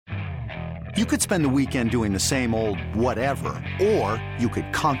You could spend the weekend doing the same old whatever, or you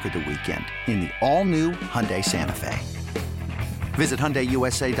could conquer the weekend in the all-new Hyundai Santa Fe. Visit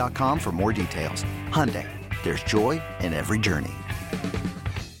HyundaiUSA.com for more details. Hyundai, there's joy in every journey.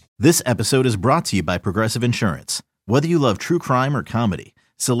 This episode is brought to you by Progressive Insurance. Whether you love true crime or comedy,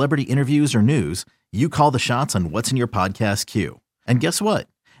 celebrity interviews or news, you call the shots on what's in your podcast queue. And guess what?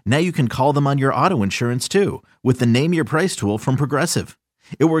 Now you can call them on your auto insurance too with the Name Your Price tool from Progressive.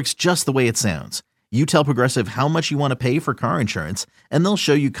 It works just the way it sounds. You tell Progressive how much you want to pay for car insurance, and they'll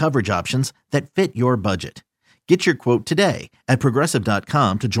show you coverage options that fit your budget. Get your quote today at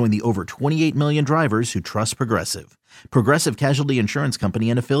Progressive.com to join the over 28 million drivers who trust Progressive. Progressive Casualty Insurance Company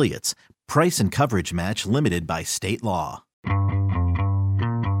and Affiliates. Price and coverage match limited by state law.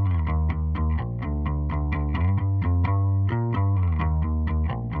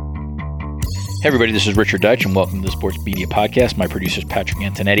 Hey everybody, this is Richard Deitch and welcome to the Sports Media Podcast. My producer is Patrick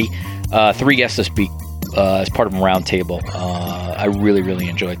Antonetti. Three guests this week as part of a roundtable. I really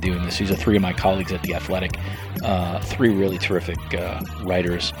enjoyed doing this. These are three of my colleagues at The Athletic. Three really terrific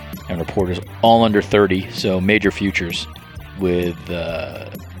writers and reporters, all under 30, so major futures with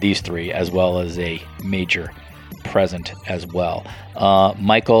these three, as well as a major present as well.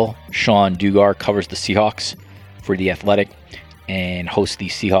 Michael Sean Dugar covers the Seahawks for The Athletic and hosts the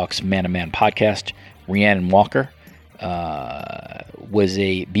Seahawks Man-to-Man podcast. Rhiannon Walker was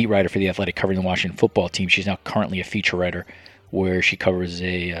a beat writer for The Athletic covering the Washington football team. She's now currently a feature writer where she covers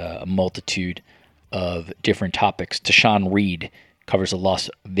a multitude of different topics. Tashawn Reed covers the Las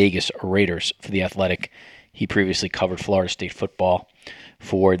Vegas Raiders for The Athletic. He previously covered Florida State football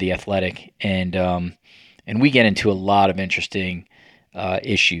for The Athletic. And we get into a lot of interesting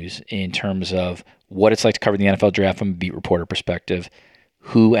issues in terms of what it's like to cover the NFL draft from a beat reporter perspective,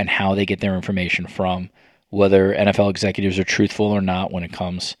 who and how they get their information from, whether NFL executives are truthful or not when it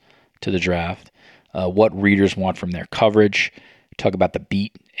comes to the draft, what readers want from their coverage, talk about the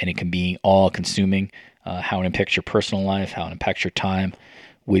beat, and it can be all-consuming, how it impacts your personal life, how it impacts your time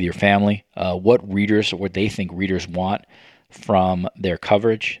with your family, what they think readers want from their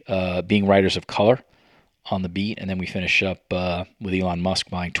coverage, being writers of color on the beat, and then we finish up with Elon Musk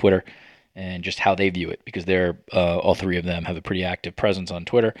buying Twitter and just how they view it, because they're all three of them have a pretty active presence on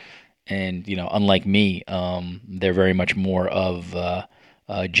Twitter, and unlike me, they're very much more of a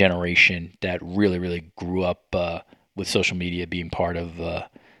generation that really grew up with social media being part of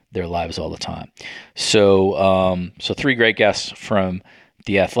their lives all the time. So three great guests from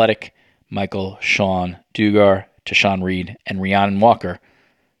The Athletic: Michael Sean Dugar, Tashawn Reed, and Rhiannon Walker,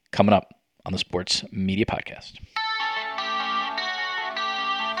 coming up on the Sports Media Podcast.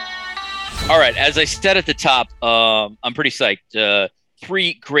 All right, as I said at the top, I'm pretty psyched.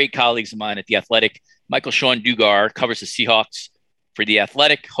 Three great colleagues of mine at The Athletic. Michael Sean Dugar covers the Seahawks for The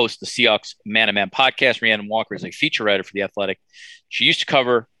Athletic, hosts the Seahawks Man-to-Man podcast. Rhiannon Walker is a feature writer for The Athletic. She used to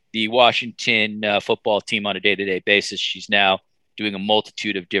cover the Washington football team on a day-to-day basis. She's now doing a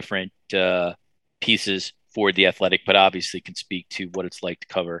multitude of different pieces for The Athletic, but obviously can speak to what it's like to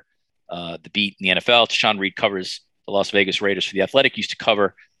cover the beat in the NFL. Tashawn Reed covers the Las Vegas Raiders for The Athletic. Used to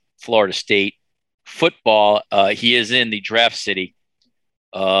cover Florida State football. He is in the draft city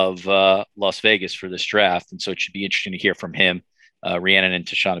of Las Vegas for this draft, and so it should be interesting to hear from him. Rhiannon and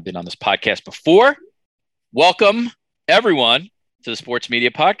Tashawn have been on this podcast before. Welcome, everyone, to the Sports Media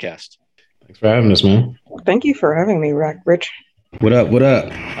Podcast. Thanks for having us, man. Thank you for having me, Rich. What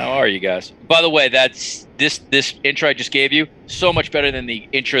up? How are you guys? By the way, that's this intro I just gave you, so much better than the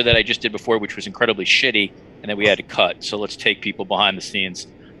intro that I just did before, which was incredibly shitty, and then we had to cut. So let's take people behind the scenes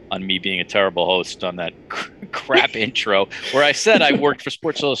on me being a terrible host on that crap intro where I said I worked for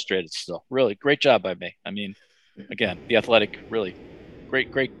Sports Illustrated still. Really, great job by me. I mean, again, The Athletic, really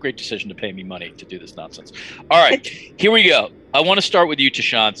great decision to pay me money to do this nonsense. All right, here we go. I want to start with you,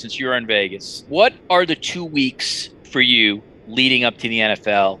 Tashawn, since you're in Vegas. What are the 2 weeks for you leading up to the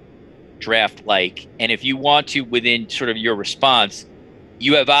NFL draft like? And if you want to, within sort of your response,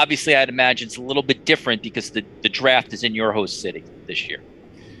 you have obviously, I'd imagine it's a little bit different because the draft is in your host city this year.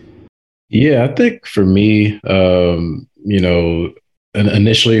 Yeah, I think for me,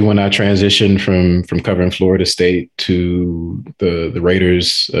 initially when I transitioned from covering Florida State to the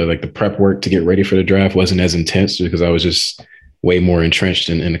Raiders, like the prep work to get ready for the draft wasn't as intense because I was just way more entrenched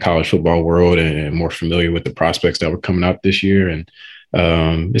in the college football world and more familiar with the prospects that were coming out this year. And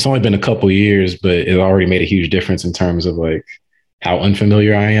it's only been a couple of years, but it already made a huge difference in terms of like how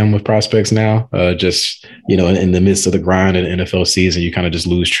unfamiliar I am with prospects now. Just, in the midst of the grind of the NFL season, you kind of just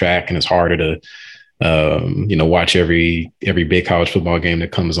lose track and it's harder to, watch every big college football game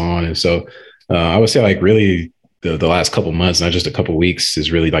that comes on. And so I would say like really the last couple months, not just a couple weeks,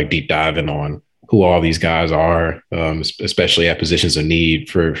 is really like deep diving on who all these guys are, especially at positions of need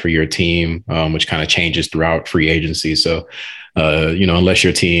for your team, which kind of changes throughout free agency. So, unless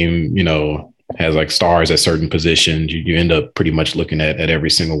your team, has like stars at certain positions, you end up pretty much looking at every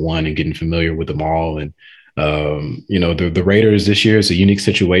single one and getting familiar with them all. And, the Raiders this year is a unique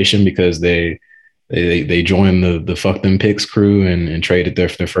situation because they joined the fuck them picks crew and traded their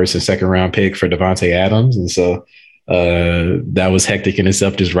first and second round pick for Devontae Adams. And so that was hectic in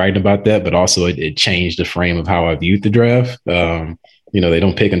itself, just writing about that, but also it changed the frame of how I viewed the draft. They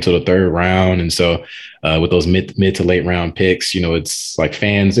don't pick until the third round. And so with those mid to late round picks, it's like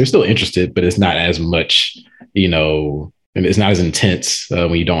fans, they're still interested, but it's not as much, and it's not as intense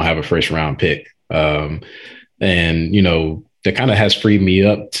when you don't have a first round pick. That kind of has freed me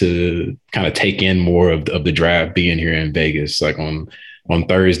up to kind of take in more of the draft being here in Vegas. Like on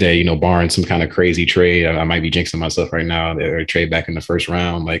Thursday, barring some kind of crazy trade, I might be jinxing myself right now, or trade back in the first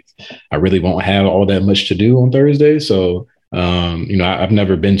round. Like I really won't have all that much to do on Thursday. So, I've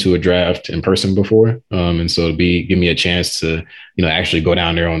never been to a draft in person before. And so give me a chance to, actually go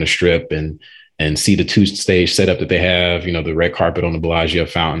down there on the strip and see the 2-stage setup that they have, the red carpet on the Bellagio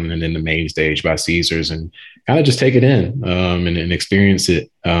fountain, and then the main stage by Caesars, and kind of just take it in and experience it.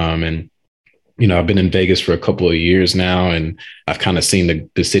 I've been in Vegas for a couple of years now, and I've kind of seen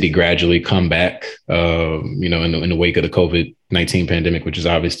the city gradually come back, in the wake of the COVID-19 pandemic, which is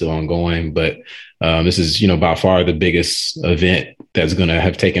obviously still ongoing. But this is, by far the biggest event that's going to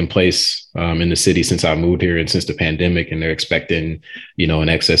have taken place in the city since I moved here and since the pandemic. And they're expecting, in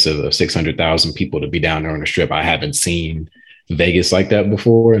excess of 600,000 people to be down there on the strip. I haven't seen Vegas like that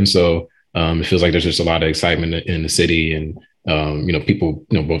before. And so it feels like there's just a lot of excitement in the city, and people,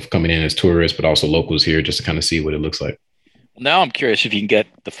 both coming in as tourists, but also locals here just to kind of see what it looks like. Now I'm curious if you can get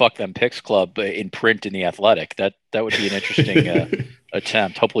the Fuck Them Picks Club in print in The Athletic. That would be an interesting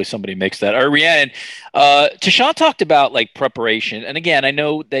attempt. Hopefully somebody makes that. All right, Rhiannon, Tashawn talked about like preparation. And again, I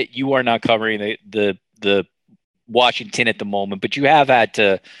know that you are not covering the Washington at the moment, but you have had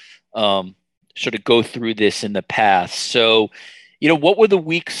to sort of go through this in the past. So, what were the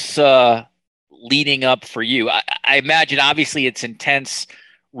weeks leading up for you? I imagine obviously it's intense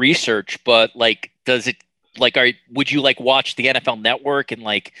research, but like, would you like watch the NFL Network and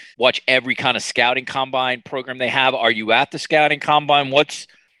like watch every kind of scouting combine program they have? Are you at the scouting combine?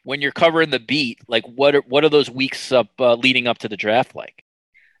 When you're covering the beat, like what are those weeks up leading up to the draft like?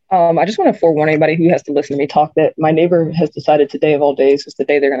 I just want to forewarn anybody who has to listen to me talk that my neighbor has decided today of all days is the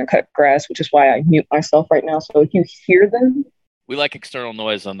day they're going to cut grass, which is why I mute myself right now. So if you hear them, we like external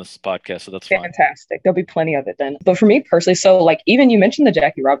noise on this podcast, so that's fine. Fantastic. There'll be plenty of it then. But for me personally, so like even you mentioned the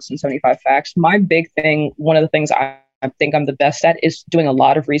Jackie Robinson 75 facts. My big thing, one of the things I think I'm the best at is doing a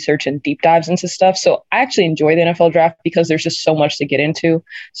lot of research and deep dives into stuff. So I actually enjoy the NFL draft because there's just so much to get into.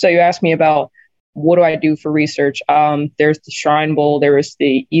 So you asked me about what do I do for research? There's the Shrine Bowl. There was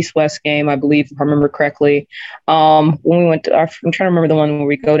the East-West game, I believe, if I remember correctly. When we went to, I'm trying to remember the one where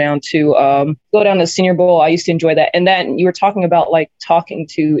we go down to the Senior Bowl. I used to enjoy that. And then you were talking about like talking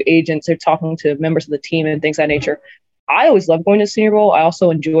to agents or talking to members of the team and things of that nature. I always loved going to the Senior Bowl. I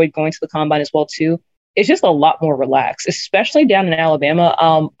also enjoyed going to the Combine as well, too. It's just a lot more relaxed, especially down in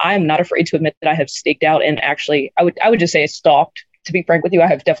Alabama. I am not afraid to admit that I have staked out and actually, I would just say stalked. To be frank with you, I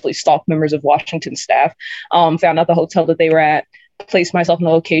have definitely stalked members of Washington staff, found out the hotel that they were at, placed myself in a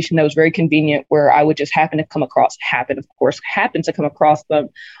location that was very convenient where I would just happen to come across them.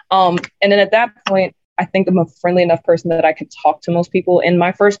 And then at that point, I think I'm a friendly enough person that I could talk to most people. And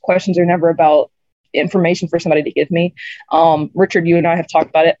my first questions are never about information for somebody to give me. Richard, you and I have talked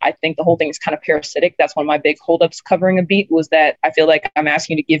about it. I think the whole thing is kind of parasitic. That's one of my big holdups covering a beat was that I feel like I'm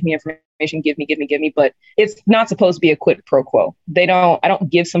asking you to give me information, give me, but it's not supposed to be a quid pro quo. I don't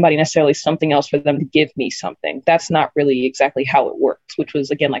give somebody necessarily something else for them to give me something. That's not really exactly how it works, which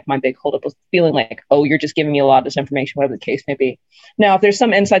was, again, like my big holdup was feeling like, oh, you're just giving me a lot of this information, whatever the case may be. Now, if there's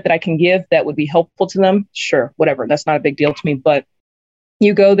some insight that I can give that would be helpful to them, sure, whatever. That's not a big deal to me, but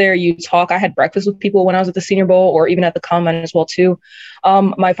you go there, you talk. I had breakfast with people when I was at the Senior Bowl or even at the Combine as well, too.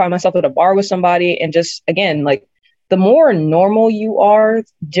 Might find myself at a bar with somebody and just, again, like the more normal you are,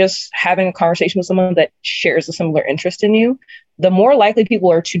 just having a conversation with someone that shares a similar interest in you, the more likely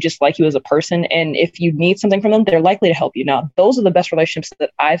people are to just like you as a person. And if you need something from them, they're likely to help you. Now, those are the best relationships that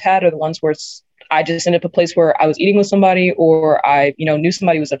I've had are the ones where I just ended up a place where I was eating with somebody or I, knew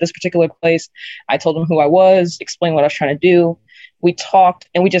somebody was at this particular place. I told them who I was, explained what I was trying to do. We talked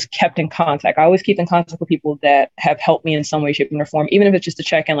and we just kept in contact. I always keep in contact with people that have helped me in some way, shape, and form, even if it's just to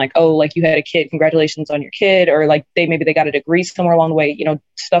check in like, oh, like you had a kid, congratulations on your kid, or like maybe they got a degree somewhere along the way,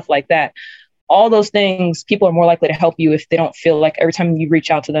 stuff like that. all those things, people are more likely to help you if they don't feel like every time you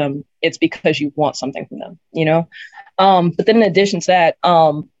reach out to them, it's because you want something from them, you know? But then in addition to that,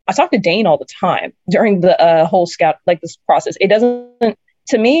 I talk to Dane all the time during the whole scout, like this process. It doesn't,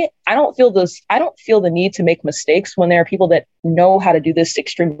 to me, I don't feel the need to make mistakes when there are people that know how to do this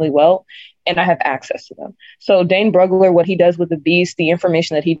extremely well and I have access to them. So Dane Brugler, what he does with the Beast, the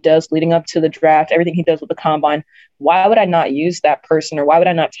information that he does leading up to the draft, everything he does with the combine, why would I not use that person, or why would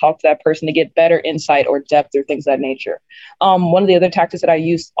I not talk to that person to get better insight or depth or things of that nature? One of the other tactics that I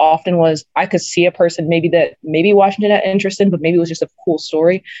used often was I could see a person maybe Washington had interest in, but maybe it was just a cool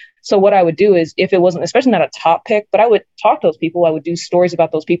story. So what I would do is, if it wasn't, especially not a top pick, but I would talk to those people. I would do stories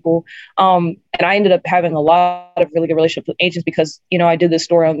about those people. And I ended up having a lot of really good relationships with agents because, you know, I did this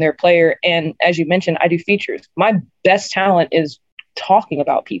story on their player. And as you mentioned, I do features. My best talent is talking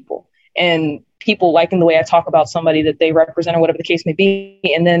about people and people liking the way I talk about somebody that they represent or whatever the case may be.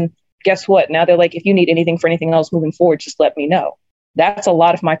 And then guess what? Now they're like, if you need anything for anything else moving forward, just let me know. That's a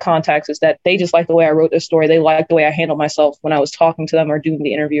lot of my contacts, is that they just like the way I wrote this story. They like the way I handled myself when I was talking to them or doing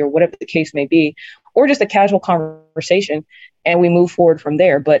the interview or whatever the case may be, or just a casual conversation. And we move forward from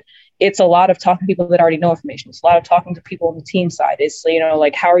there. But it's a lot of talking to people that already know information. It's a lot of talking to people on the team side. It's, you know,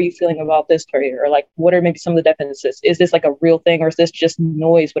 like, how are you feeling about this player? Or like, what are maybe some of the deficits? Is this like a real thing, or is this just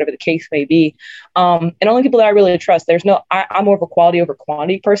noise, whatever the case may be? And only people that I really trust. I'm more of a quality over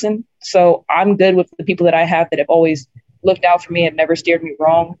quantity person. So I'm good with the people that I have that have always looked out for me and never steered me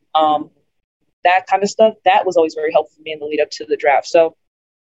wrong. That kind of stuff, that was always very helpful for me in the lead up to the draft. So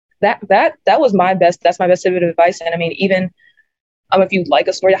that was that's my best bit of advice. And I mean, even if you'd like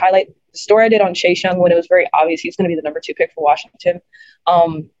a story to highlight, the story I did on Chase Young, when it was very obvious he's going to be the number 2 pick for Washington.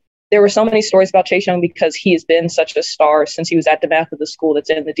 There were so many stories about Chase Young because he has been such a star since he was at DeMatha, the school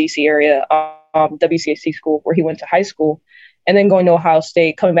that's in the DC area, WCAC school, where he went to high school, and then going to Ohio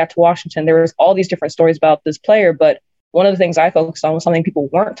State, coming back to Washington. There was all these different stories about this player, but one of the things I focused on was something people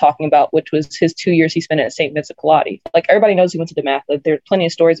weren't talking about, which was his 2 years he spent at St. Vincent Pallotti. Like, everybody knows he went to DeMatha. There's plenty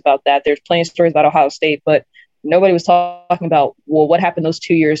of stories about that. There's plenty of stories about Ohio State, but nobody was talking about, well, what happened those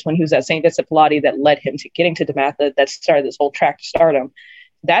 2 years when he was at St. Vincent Pallotti that led him to getting to DeMatha, that started this whole track to stardom.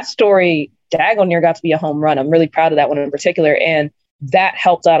 That story, daggone near, got to be a home run. I'm really proud of that one in particular, and that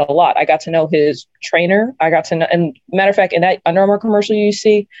helped out a lot. I got to know his trainer. I got to know, and matter of fact, in that Under Armour commercial you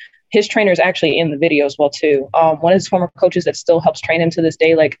see, his trainer is actually in the video as well too. One of his former coaches that still helps train him to this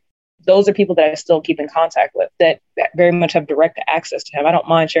day. Like, those are people that I still keep in contact with that very much have direct access to him. I don't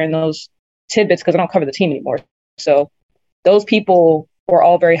mind sharing those tidbits because I don't cover the team anymore. So those people were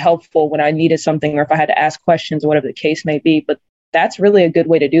all very helpful when I needed something, or if I had to ask questions or whatever the case may be. But that's really a good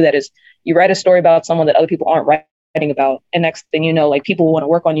way to do that, is you write a story about someone that other people aren't writing about, and next thing you know, like, people will want to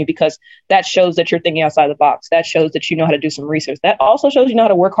work on you because that shows that you're thinking outside the box. That shows that you know how to do some research. That also shows you know how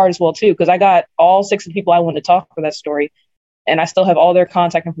to work hard as well too, because I got all 6 of the people I wanted to talk for that story, and I still have all their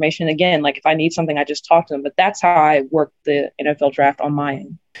contact information. Again, like, if I need something, I just talk to them. But that's how I work the NFL draft on my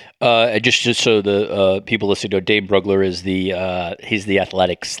end. Just so the people listening to, Dane Brugler is he's the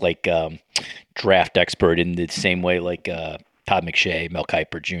athletics draft expert in the same way like Todd McShay, Mel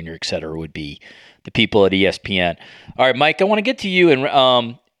Kiper Jr., et cetera, would be the people at ESPN. All right, Mike, I want to get to you,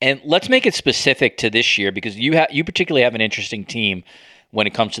 and let's make it specific to this year, because you particularly have an interesting team when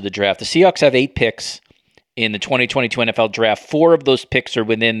it comes to the draft. The Seahawks have 8 picks in the 2022 NFL draft. 4 of those picks are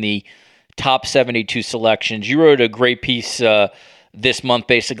within the top 72 selections. You wrote a great piece this month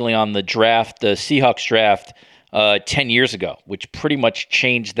basically on the draft, the Seahawks draft 10 years ago, which pretty much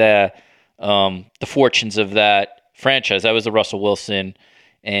changed the fortunes of that franchise. That was the Russell Wilson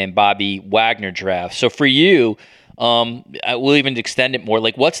and Bobby Wagner draft. So for you, I will even extend it more.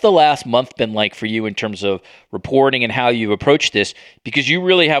 Like, what's the last month been like for you in terms of reporting and how you've approached this? Because you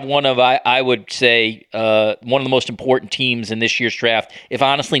really have one of, I would say, one of the most important teams in this year's draft, if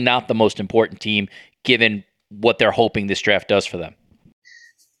honestly not the most important team, given what they're hoping this draft does for them.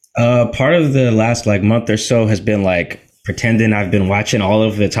 Part of the last month or so has been pretending I've been watching all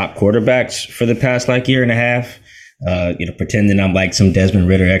of the top quarterbacks for the past year and a half. Pretending I'm some Desmond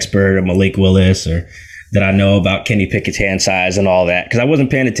Ridder expert or Malik Willis, or that I know about Kenny Pickett's hand size and all that, because I wasn't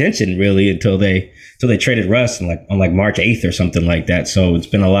paying attention really until they traded Russ on March 8th or something like that. So it's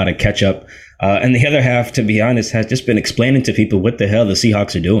been a lot of catch up. And the other half, to be honest, has just been explaining to people what the hell the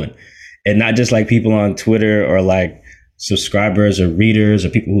Seahawks are doing, and not just people on Twitter or subscribers or readers or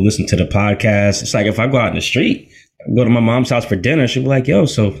people who listen to the podcast. It's if I go out in the street, go to my mom's house for dinner, she'll be like, yo,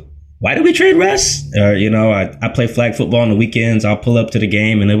 so why did we trade Russ? Or, I play flag football on the weekends. I'll pull up to the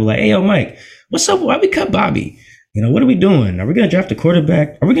game and they'll be like, hey, yo, Mike, what's up? Why we cut Bobby? What are we doing? Are we going to draft a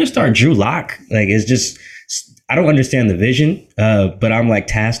quarterback? Are we going to start Drew Lock? It's just, I don't understand the vision, but I'm like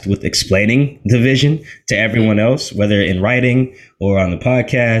tasked with explaining the vision to everyone else, whether in writing or on the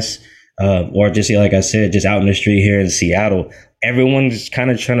podcast, or just like I said, just out in the street here in Seattle. Everyone's kind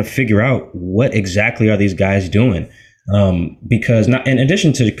of trying to figure out what exactly are these guys doing. Because not, in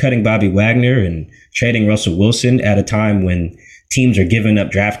addition to cutting Bobby Wagner and trading Russell Wilson at a time when teams are giving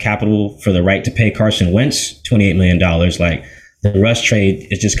up draft capital for the right to pay Carson Wentz $28 million, like the Russ trade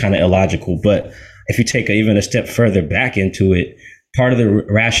is just kind of illogical. But if you take even a step further back into it, part of the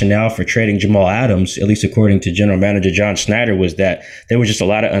rationale for trading Jamal Adams, at least according to general manager John Schneider, was that there was just a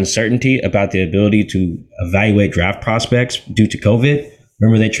lot of uncertainty about the ability to evaluate draft prospects due to COVID.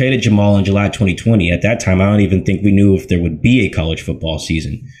 Remember, they traded Jamal in July 2020. At that time, I don't even think we knew if there would be a college football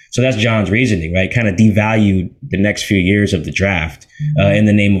season. So that's John's reasoning, right? Kind of devalued the next few years of the draft in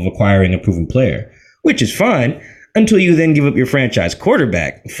the name of acquiring a proven player, which is fine until you then give up your franchise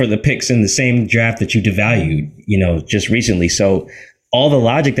quarterback for the picks in the same draft that you devalued, just recently. So all the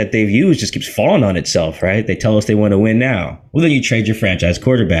logic that they've used just keeps falling on itself, right? They tell us they want to win now. Well, then you trade your franchise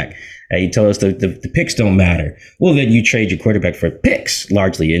quarterback. You tell us the picks don't matter. Well, then you trade your quarterback for picks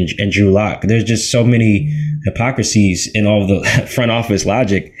largely and Drew Lock. There's just so many hypocrisies in all the front office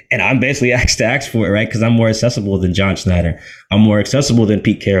logic. And I'm basically asked to ask for it, right? Because I'm more accessible than John Schneider. I'm more accessible than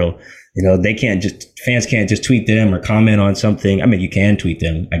Pete Carroll. Fans can't just tweet them or comment on something. I mean, you can tweet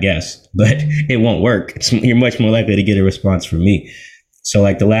them, I guess, but it won't work. You're much more likely to get a response from me. So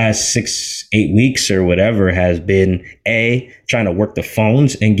like the last 6-8 weeks or whatever has been trying to work the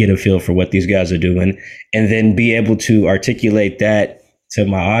phones and get a feel for what these guys are doing, and then be able to articulate that to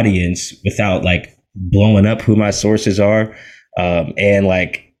my audience without like blowing up who my sources are, and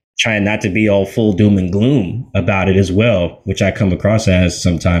like trying not to be all full doom and gloom about it as well, which I come across as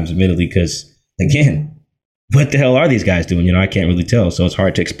sometimes, admittedly, because again, what the hell are these guys doing? I can't really tell. So it's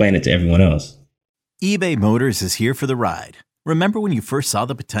hard to explain it to everyone else. eBay Motors is here for the ride. Remember when you first saw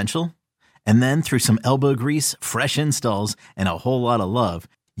the potential? And then through some elbow grease, fresh installs, and a whole lot of love,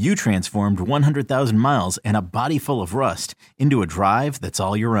 you transformed 100,000 miles and a body full of rust into a drive that's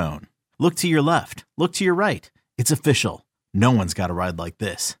all your own. Look to your left. Look to your right. It's official. No one's got a ride like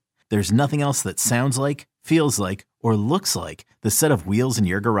this. There's nothing else that sounds like, feels like, or looks like the set of wheels in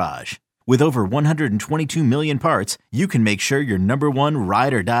your garage. With over 122 million parts, you can make sure your number one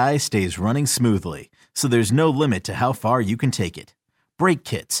ride or die stays running smoothly. So there's no limit to how far you can take it. Brake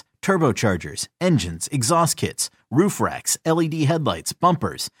kits, turbochargers, engines, exhaust kits, roof racks, LED headlights,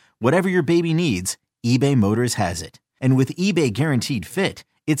 bumpers, whatever your baby needs, eBay Motors has it. And with eBay Guaranteed Fit,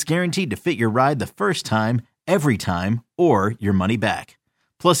 it's guaranteed to fit your ride the first time, every time, or your money back.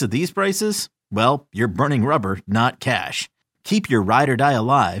 Plus at these prices, well, you're burning rubber, not cash. Keep your ride or die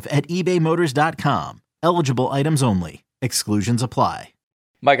alive at ebaymotors.com. Eligible items only. Exclusions apply.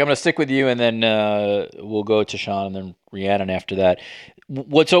 Mike, I'm going to stick with you, and then we'll go to Sean and then Rhiannon after that.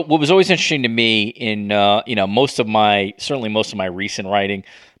 What was always interesting to me in most of my recent writing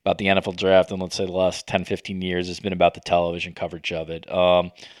about the NFL draft, and let's say the last 10, 15 years, has been about the television coverage of it.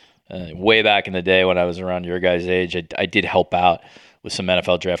 Way back in the day when I was around your guys' age, I did help out with some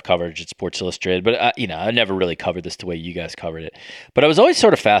NFL draft coverage at Sports Illustrated, but I never really covered this the way you guys covered it. But I was always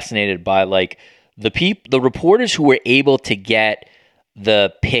sort of fascinated by like the reporters who were able to get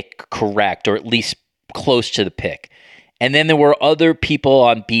the pick correct, or at least close to the pick. And then there were other people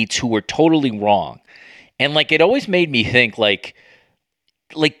on beats who were totally wrong. And like it always made me think like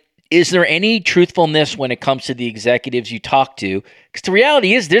is there any truthfulness when it comes to the executives you talk to? Because the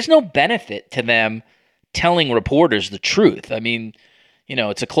reality is there's no benefit to them telling reporters the truth. I mean,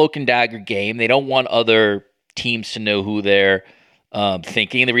 it's a cloak and dagger game. They don't want other teams to know who they're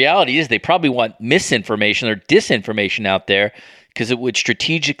thinking. And the reality is they probably want misinformation or disinformation out there because it would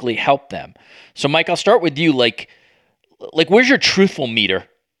strategically help them. So, Mike, I'll start with you. Like where's your truthful meter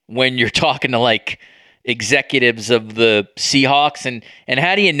when you're talking to like executives of the Seahawks, and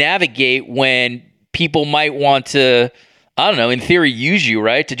how do you navigate when people might want to, I don't know, in theory, use you,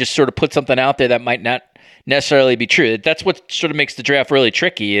 right, to just sort of put something out there that might not necessarily be true? That's what sort of makes the draft really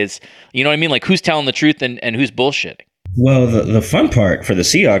tricky is, you know what I mean? Like who's telling the truth and who's bullshitting. Well, the fun part for the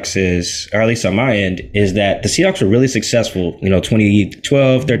Seahawks is, or at least on my end, is that the Seahawks were really successful,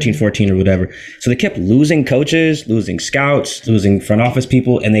 2012, 13, 14 or whatever. So they kept losing coaches, losing scouts, losing front office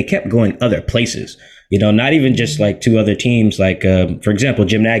people, and they kept going other places. Not even just like two other teams. Like, for example,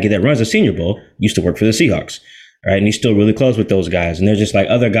 Jim Nagy that runs the Senior Bowl used to work for the Seahawks, right? And he's still really close with those guys. And there's just like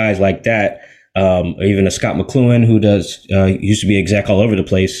other guys like that. Or even a Scott McLuhan who used to be exec all over the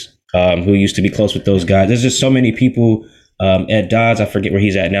place, who used to be close with those guys. There's just so many people. Ed Dodds, I forget where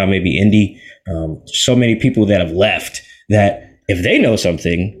he's at now, maybe Indy. So many people that have left that if they know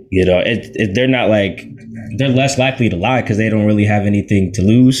something, they're not like, they're less likely to lie because they don't really have anything to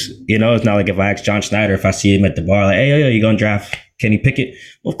lose. It's not like if I ask John Schneider, if I see him at the bar, like, hey, yo, you going to draft Kenny Pickett?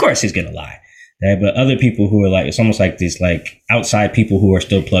 Well, of course he's going to lie. Right? But other people who are like, it's almost like these like outside people who are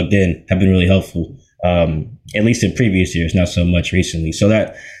still plugged in have been really helpful. At least in previous years, not so much recently. So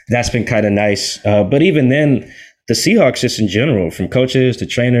that's been kind of nice. But even then, the Seahawks, just in general, from coaches to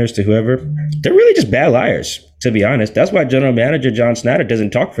trainers to whoever, they're really just bad liars, to be honest. That's why general manager John Schneider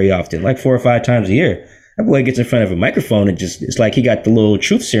doesn't talk very often, like 4 or 5 times a year. That boy gets in front of a microphone and it's like he got the little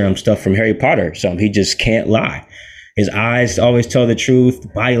truth serum stuff from Harry Potter or something. He just can't lie. His eyes always tell the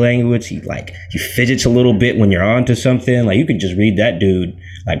truth. Body language, he fidgets a little bit when you're on to something. Like, you can just read that dude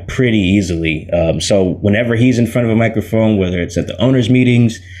like pretty easily. So whenever he's in front of a microphone, whether it's at the owners'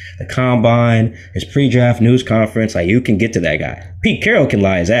 meetings, the combine, his pre-draft news conference, like, you can get to that guy. Pete Carroll can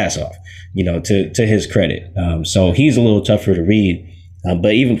lie his ass off, to his credit. So he's a little tougher to read.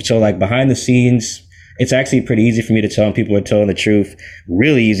 But even so, like, behind the scenes, it's actually pretty easy for me to tell when people are telling the truth.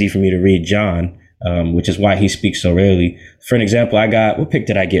 Really easy for me to read John. Which is why he speaks so rarely. For an example, what pick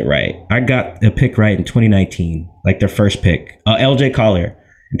did I get right? I got a pick right in 2019, like their first pick. LJ Collier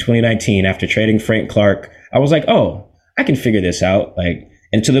in 2019, after trading Frank Clark. I was like, oh, I can figure this out.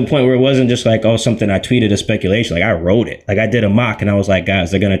 And to the point where it wasn't just like, oh, something I tweeted a speculation. Like, I wrote it. Like, I did a mock and I was like,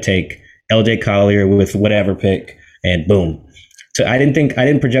 guys, they're going to take LJ Collier with whatever pick, and boom. So I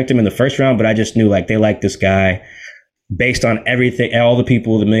didn't project him in the first round, but I just knew like they like this guy based on everything, all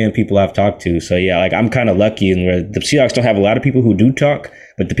the million people I've talked to. So yeah, like, I'm kind of lucky in where the Seahawks don't have a lot of people who do talk,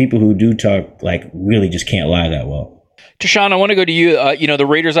 but the people who do talk, like, really just can't lie that well. Tashawn, I want to go to you. The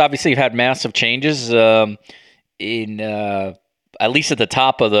Raiders obviously have had massive changes in at least at the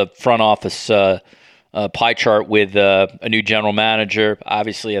top of the front office pie chart with a new general manager.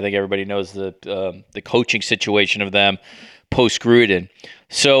 Obviously, I think everybody knows the coaching situation of them post Gruden.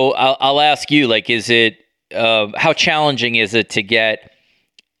 So I'll ask you, like, how challenging is it to get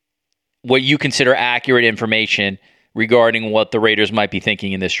what you consider accurate information regarding what the Raiders might be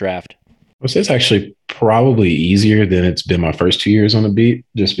thinking in this draft? It's actually probably easier than it's been my first 2 years on the beat,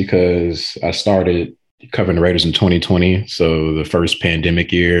 just because I started covering the Raiders in 2020. So the first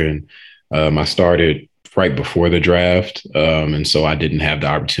pandemic year, and I started right before the draft. And so I didn't have the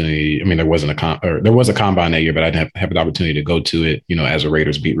opportunity. I mean, there was a combine that year, but I didn't have the opportunity to go to it, as a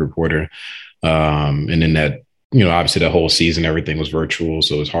Raiders beat reporter. And then that, obviously that whole season, everything was virtual.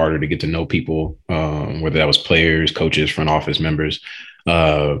 So it was harder to get to know people, whether that was players, coaches, front office members.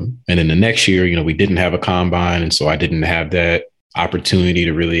 And then the next year, we didn't have a combine. And so I didn't have that opportunity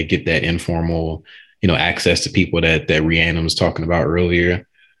to really get that informal, access to people that Rhiannon was talking about earlier.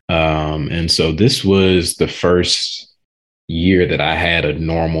 And so this was the first year that I had a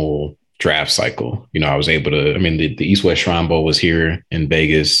normal draft cycle. I was able to, the East West Shrine Bowl was here in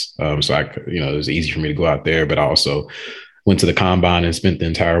Vegas. So it was easy for me to go out there, but I also went to the combine and spent the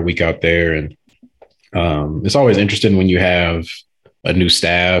entire week out there. And it's always interesting when you have a new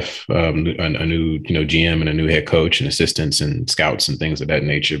staff, a new, GM and a new head coach and assistants and scouts and things of that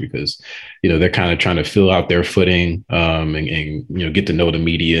nature, because, they're kind of trying to fill out their footing and get to know the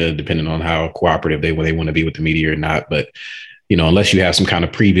media, depending on how cooperative they want to be with the media or not. But unless you have some kind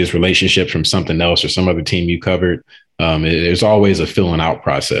of previous relationship from something else or some other team you covered, there's always a filling out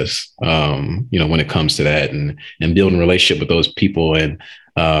process, when it comes to that and building a relationship with those people. And,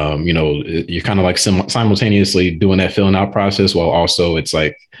 you're kind of like simultaneously doing that filling out process while also it's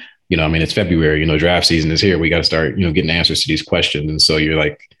like, it's February, draft season is here. We got to start, getting answers to these questions. And so you're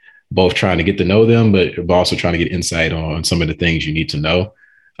like both trying to get to know them, but also trying to get insight on some of the things you need to know.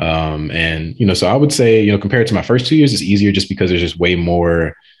 So I would say, compared to my first 2 years, it's easier just because there's just way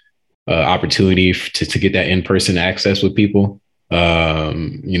more opportunity to get that in-person access with people.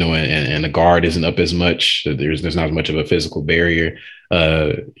 And the guard isn't up as much. There's not as much of a physical barrier.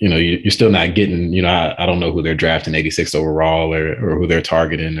 You're still not getting, I don't know who they're drafting 86 overall or who they're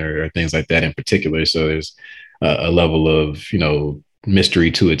targeting or things like that in particular. So there's a level of, mystery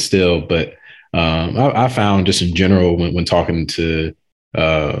to it still. But I found just in general when talking to,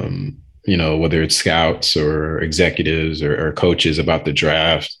 whether it's scouts or executives or coaches about the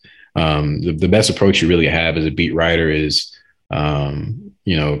draft, the best approach you really have as a beat writer is,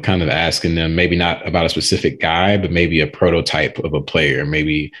 kind of asking them maybe not about a specific guy, but maybe a prototype of a player.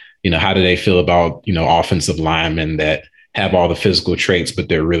 Maybe, how do they feel about, offensive linemen that have all the physical traits, but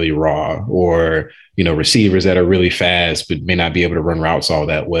they're really raw, or, receivers that are really fast, but may not be able to run routes all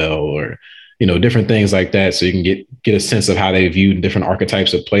that well, or, different things like that. So you can get a sense of how they view different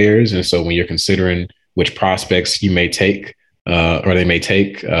archetypes of players. And so when you're considering which prospects you may take, or they may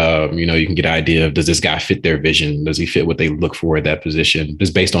take. You can get an idea of, does this guy fit their vision? Does he fit what they look for at that position?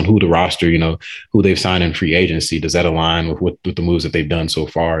 Just based on who the roster, who they've signed in free agency, does that align with the moves that they've done so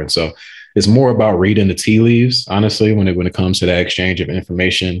far? And so it's more about reading the tea leaves, honestly, when it comes to that exchange of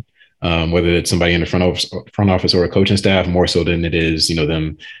information. Whether it's somebody in the front office or a coaching staff, more so than it is,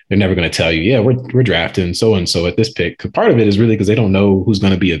 them. They're never going to tell you, yeah, we're drafting so and so at this pick. Part of it is really because they don't know who's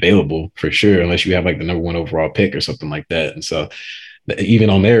going to be available for sure, unless you have like the number 1 overall pick or something like that. And so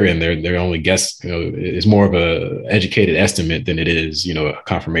even on their end, they're only guess. It's more of a educated estimate than it is, a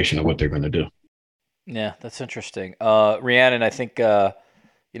confirmation of what they're going to do. Yeah, that's interesting. Rhiannon, I think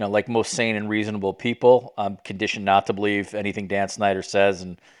like most sane and reasonable people, I'm conditioned not to believe anything Dan Snyder says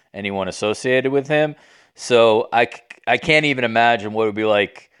and anyone associated with him. So I can't even imagine what it would be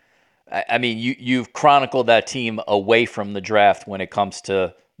like. I mean, you've chronicled that team away from the draft when it comes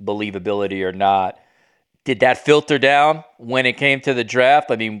to believability or not. Did that filter down when it came to the draft?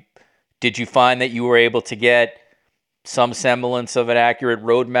 I mean, did you find that you were able to get some semblance of an accurate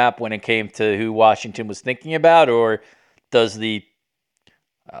roadmap when it came to who Washington was thinking about? Or does the,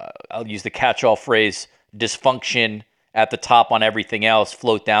 I'll use the catch-all phrase, dysfunction at the top on everything else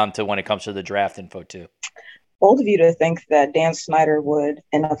float down to when it comes to the draft info too? Bold of you to think that Dan Snyder would,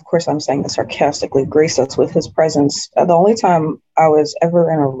 and of course I'm saying this sarcastically, grace us with his presence. The only time I was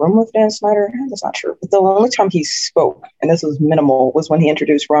ever in a room with Dan Snyder, that's not true, but the only time he spoke, and this was minimal, was when he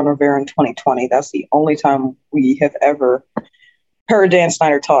introduced Ron Rivera in 2020. That's the only time we have ever heard Dan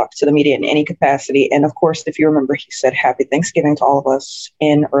Snyder talk to the media in any capacity. And of course, if you remember, he said Happy Thanksgiving to all of us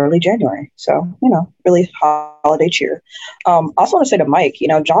in early January. So, really holiday cheer. I also want to say to Mike,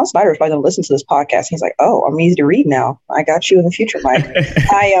 John Snyder is probably going to listen to this podcast. He's like, oh, I'm easy to read now. I got you in the future, Mike.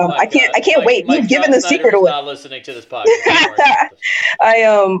 I can't wait. You've given the secret away. Not listening to this podcast.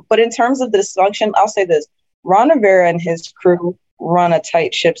 But in terms of the dysfunction, I'll say this. Ron Rivera and his crew run a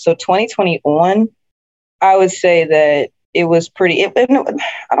tight ship. So 2021, I would say that it was pretty, I don't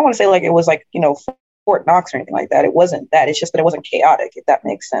want to say like it was like, Fort Knox or anything like that. It wasn't that. It's just that it wasn't chaotic, if that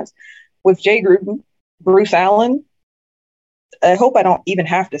makes sense. With Jay Gruden, Bruce Allen, I hope I don't even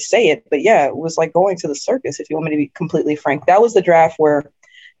have to say it, but yeah, it was like going to the circus, if you want me to be completely frank. That was the draft where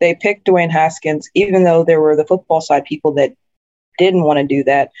they picked Dwayne Haskins, even though there were the football side people that didn't want to do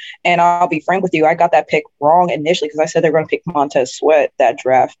that. And I'll be frank with you, I got that pick wrong initially because I said they were going to pick Montez Sweat that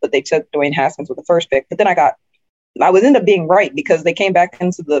draft, but they took Dwayne Haskins with the first pick. But then I was ended up being right because they came back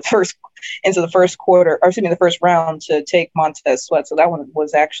into the first round to take Montez Sweat. So that one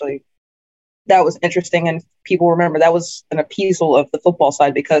was actually, that was interesting. And people remember that was an appeasal of the football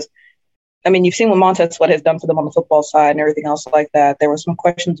side because, I mean, you've seen what Montez Sweat has done for them on the football side and everything else like that. There were some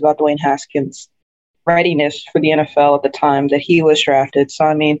questions about Dwayne Haskins' readiness for the NFL at the time that he was drafted. So,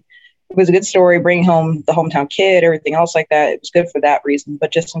 I mean, it was a good story, bringing home the hometown kid, everything else like that. It was good for that reason. But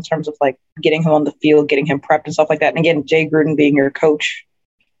just in terms of like getting him on the field, getting him prepped and stuff like that. And again, Jay Gruden being your coach,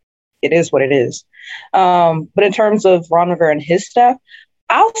 it is what it is. But in terms of Ron Rivera and his staff,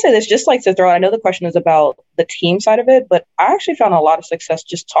 I'll say this just like to throw out, I know the question is about the team side of it, but I actually found a lot of success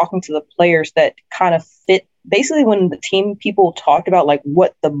just talking to the players that kind of fit. Basically, when the team people talked about like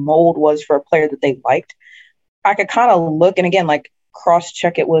what the mold was for a player that they liked, I could kind of look and again, like,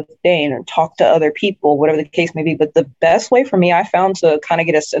 cross-check it with Dane or talk to other people, whatever the case may be. But the best way for me, I found to kind of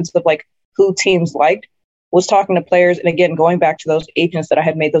get a sense of like who teams liked was talking to players. And again, going back to those agents that I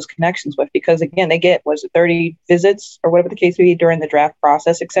had made those connections with, because again, they get, 30 visits or whatever the case may be during the draft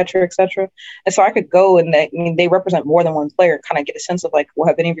process, et cetera, et cetera. And so I could go and they represent more than one player and kind of get a sense of like, well,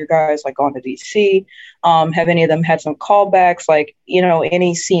 have any of your guys like gone to DC? Have any of them had some callbacks? Like,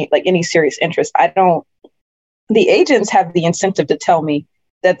 any serious interest? The agents have the incentive to tell me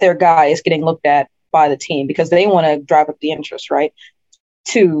that their guy is getting looked at by the team because they want to drive up the interest, right?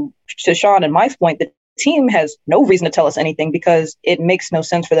 To Sean and Mike's point, the team has no reason to tell us anything because it makes no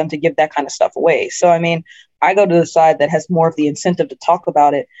sense for them to give that kind of stuff away. So, I mean, I go to the side that has more of the incentive to talk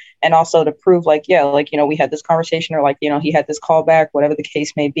about it and also to prove like, yeah, like, we had this conversation or like, he had this callback, whatever the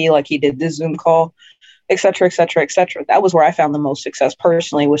case may be, like he did this Zoom call, et cetera, et cetera, et cetera. That was where I found the most success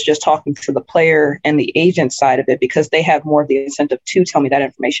personally, was just talking to the player and the agent side of it because they have more of the incentive to tell me that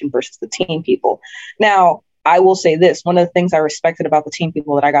information versus the team people. Now, I will say this, one of the things I respected about the team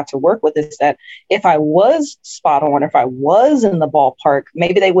people that I got to work with is that if I was spot on, if I was in the ballpark,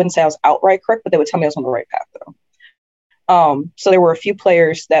 maybe they wouldn't say I was outright correct, but they would tell me I was on the right path though. So there were a few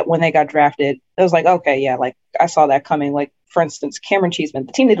players that when they got drafted, it was like, okay, yeah, like I saw that coming. Like, for instance, Cameron Cheeseman,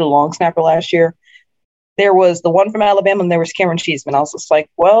 the team needed a long snapper last year. There was the one from Alabama and there was Cameron Cheeseman. I was just like,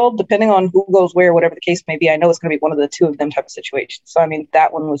 well, depending on who goes where, whatever the case may be, I know it's going to be one of the two of them type of situation. So, I mean,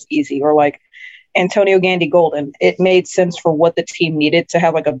 that one was easy. Or like Antonio Gandy Golden. It made sense for what the team needed to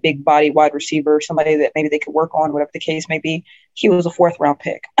have like a big body wide receiver, somebody that maybe they could work on, whatever the case may be. He was a 4th round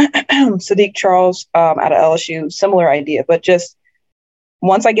pick. Sadiq Charles out of LSU, similar idea, but just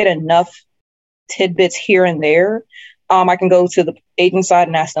once I get enough tidbits here and there, I can go to the agent side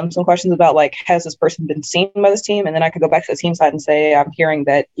and ask them some questions about like, has this person been seen by this team? And then I could go back to the team side and say, I'm hearing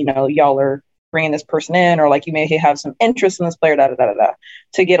that, y'all are bringing this person in, or like you may have some interest in this player,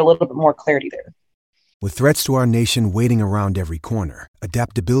 to get a little bit more clarity there. With threats to our nation waiting around every corner,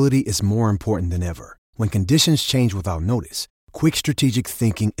 adaptability is more important than ever. When conditions change without notice, quick strategic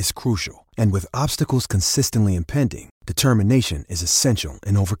thinking is crucial. And with obstacles consistently impending, determination is essential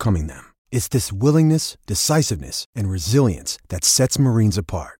in overcoming them. It's this willingness, decisiveness, and resilience that sets Marines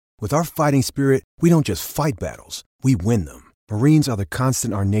apart. With our fighting spirit, we don't just fight battles, we win them. Marines are the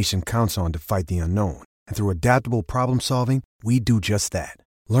constant our nation counts on to fight the unknown. And through adaptable problem solving, we do just that.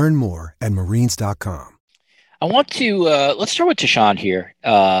 Learn more at marines.com. I want to let's start with Tashawn here,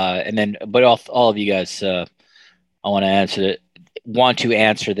 and then, but all of you guys, I want to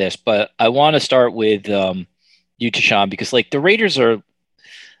answer this, but I want to start with you, Tashawn, because like the Raiders are,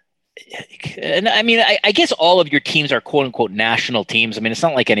 and I mean, I guess all of your teams are quote unquote national teams. I mean, it's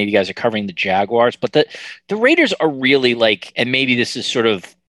not like any of you guys are covering the Jaguars, but the Raiders are really like, and maybe this is sort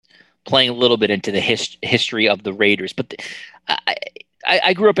of playing a little bit into the history of the Raiders, but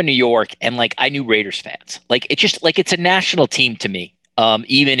I grew up in New York, and like I knew Raiders fans. Like it's just like it's a national team to me,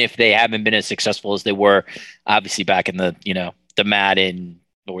 even if they haven't been as successful as they were, obviously back in the the Madden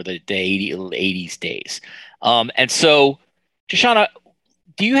or the 80s days. And so, Tashawn,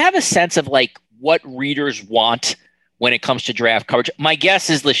 do you have a sense of like what readers want when it comes to draft coverage? My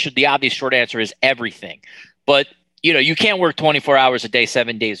guess is the obvious short answer is everything, but you can't work 24 hours a day,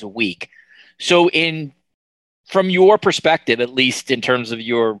 7 days a week. So from your perspective, at least in terms of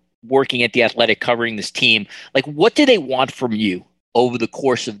your working at The Athletic covering this team, like what do they want from you over the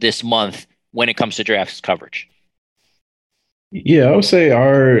course of this month when it comes to draft coverage? Yeah, I would say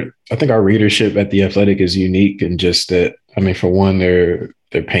I think our readership at The Athletic is unique in just that, I mean, for one, they're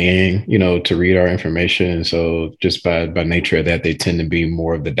paying, to read our information. And so just by nature of that, they tend to be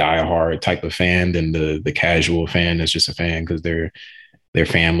more of the diehard type of fan than the casual fan that's just a fan because their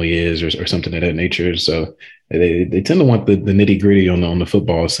family is or something of that nature. So they tend to want the nitty gritty on the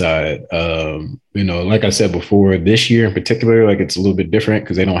football side. Like I said before, this year in particular, like it's a little bit different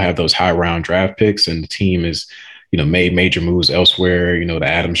because they don't have those high round draft picks, and the team is, made major moves elsewhere. The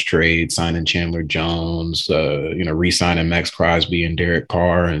Adams trade, signing Chandler Jones, re-signing Max Crosby and Derek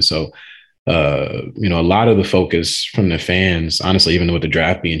Carr, and so. A lot of the focus from the fans, honestly, even with the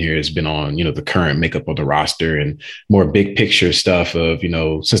draft being here, has been on, the current makeup of the roster and more big picture stuff of,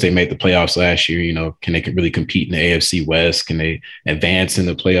 since they made the playoffs last year, can they really compete in the AFC West? Can they advance in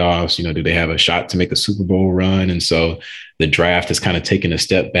the playoffs? Do they have a shot to make a Super Bowl run? And so the draft has kind of taken a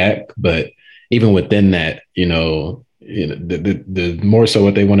step back. But even within that, the more so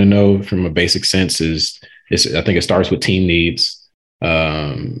what they want to know from a basic sense is I think it starts with team needs.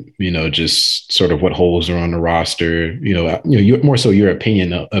 Just sort of what holes are on the roster, more so your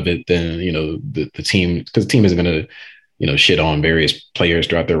opinion of it than, the team, because the team isn't going to, shit on various players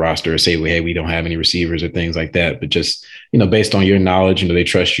throughout their roster or say, well, hey, we don't have any receivers or things like that. But just, based on your knowledge, they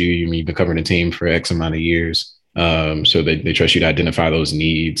trust you. You've been covering the team for X amount of years. So they trust you to identify those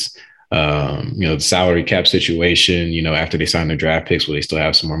needs. The salary cap situation, after they sign their draft picks, will they still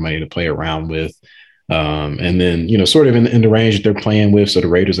have some more money to play around with? And then, sort of in the range that they're playing with. So the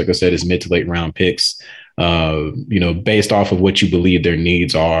Raiders, like I said, is mid to late round picks, based off of what you believe their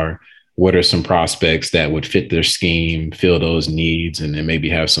needs are. What are some prospects that would fit their scheme, fill those needs, and then maybe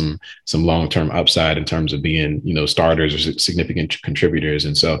have some long-term upside in terms of being, starters or significant contributors.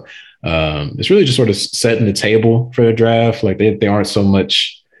 And so it's really just sort of setting the table for the draft. Like they aren't so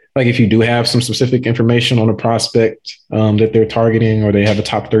much like if you do have some specific information on a prospect that they're targeting, or they have a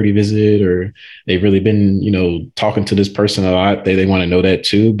top 30 visit, or they've really been, talking to this person a lot, they want to know that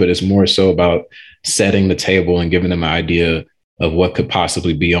too. But it's more so about setting the table and giving them an idea of what could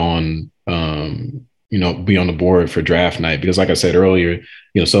possibly be on, be on the board for draft night. Because like I said earlier,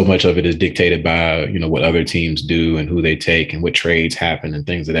 so much of it is dictated by, what other teams do and who they take and what trades happen and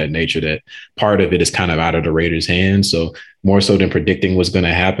things of that nature, that part of it is kind of out of the Raiders' hands. So more so than predicting what's going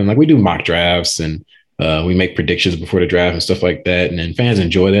to happen, like we do mock drafts and we make predictions before the draft and stuff like that. And then fans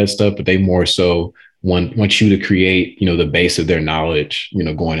enjoy that stuff, but they more so want you to create, the base of their knowledge,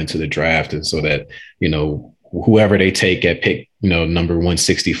 going into the draft. And so that, whoever they take at pick, number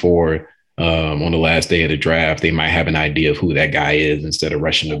 164 on the last day of the draft, they might have an idea of who that guy is instead of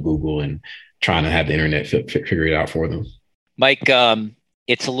rushing to Google and trying to have the internet figure it out for them. Mike,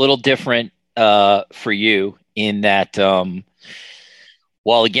 it's a little different for you in that.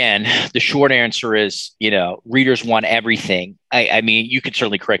 Well, again, the short answer is, readers want everything. I mean, you could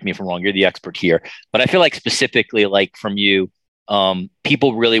certainly correct me if I'm wrong. You're the expert here, but I feel like specifically, like from you,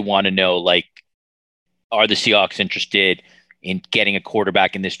 people really want to know, like, are the Seahawks interested in getting a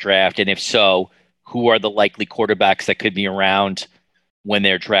quarterback in this draft? And if so, who are the likely quarterbacks that could be around when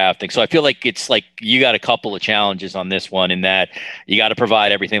they're drafting? So I feel like it's like you got a couple of challenges on this one in that you got to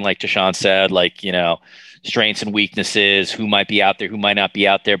provide everything like Tashawn said, like, strengths and weaknesses, who might be out there, who might not be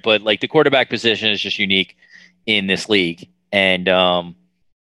out there. But like the quarterback position is just unique in this league. And,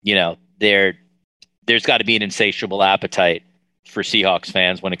 there's got to be an insatiable appetite for Seahawks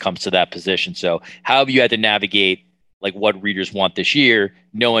fans when it comes to that position. So how have you had to navigate like what readers want this year,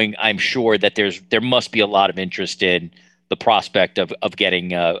 knowing I'm sure that there must be a lot of interest in the prospect of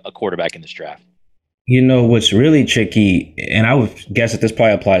getting a quarterback in this draft? What's really tricky, and I would guess that this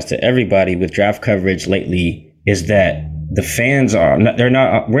probably applies to everybody with draft coverage lately, is that the fans we're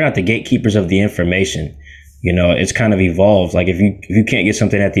not the gatekeepers of the information. It's kind of evolved. Like if you can't get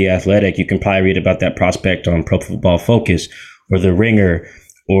something at The Athletic, you can probably read about that prospect on Pro Football Focus or The Ringer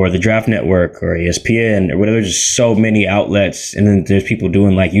or the Draft Network or ESPN or whatever. There's just so many outlets. And then there's people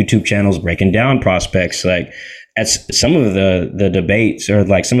doing like YouTube channels breaking down prospects. Like as some of the debates or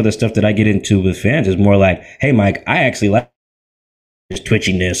like some of the stuff that I get into with fans is more like, hey, Mike, I actually like this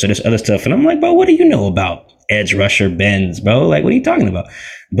twitchiness or this other stuff. And I'm like, bro, what do you know about edge rusher bends, bro? Like, what are you talking about?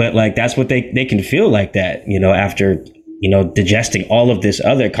 But like, that's what they can feel like that, after, digesting all of this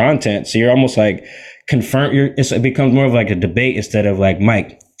other content. So you're almost like it becomes more of like a debate instead of like,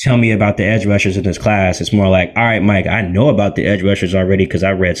 Mike, tell me about the edge rushers in this class. It's more like, all right, Mike, I know about the edge rushers already because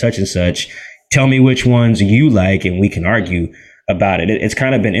I read such and such. Tell me which ones you like and we can argue about it. It's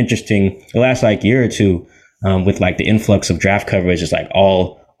kind of been interesting the last like year or two with like the influx of draft coverage is like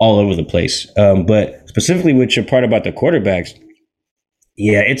all over the place. But specifically with your part about the quarterbacks,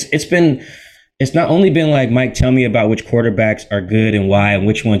 yeah, it's not only been like, Mike, tell me about which quarterbacks are good and why and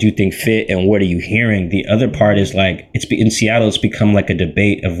which ones you think fit and what are you hearing. The other part is like in Seattle, it's become like a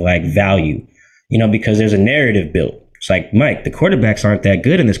debate of like value, because there's a narrative built. It's like, Mike, the quarterbacks aren't that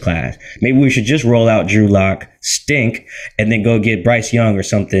good in this class. Maybe we should just roll out Drew Lock, stink, and then go get Bryce Young or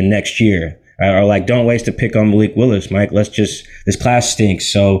something next year. Or like, don't waste a pick on Malik Willis, Mike. This class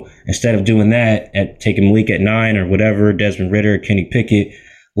stinks. So instead of doing that, taking Malik at 9 or whatever, Desmond Ridder, Kenny Pickett,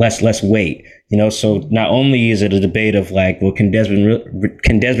 let's wait. So not only is it a debate of like, well, can Desmond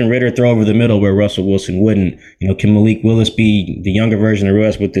Ridder throw over the middle where Russell Wilson wouldn't? Can Malik Willis be the younger version of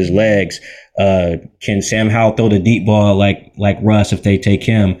Russ with his legs? Can Sam Howell throw the deep ball like Russ if they take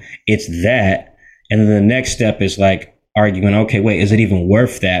him? It's that. And then the next step is like arguing, okay, wait, is it even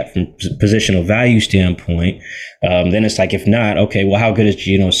worth that from positional value standpoint? Then it's like, if not, okay, well, how good is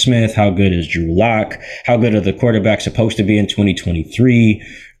Geno Smith? How good is Drew Lock? How good are the quarterbacks supposed to be in 2023?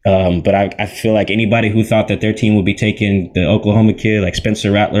 But I feel like anybody who thought that their team would be taking the Oklahoma kid, like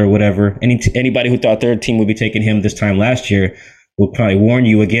Spencer Rattler or whatever, anybody who thought their team would be taking him this time last year will probably warn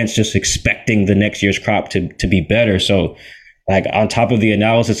you against just expecting the next year's crop to be better. So like on top of the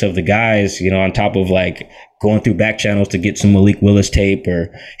analysis of the guys, on top of like going through back channels to get some Malik Willis tape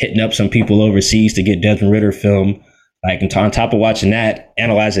or hitting up some people overseas to get Desmond Ridder film, like on top of watching that,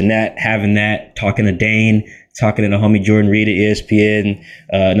 analyzing that, having that, talking to Dane, talking to the homie Jordan Reed at ESPN,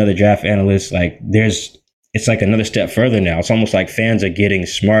 another draft analyst, like it's like another step further now. It's almost like fans are getting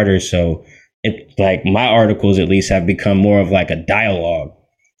smarter. So it like my articles at least have become more of like a dialogue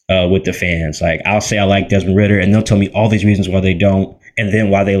with the fans. Like I'll say I like Desmond Ridder and they'll tell me all these reasons why they don't. And then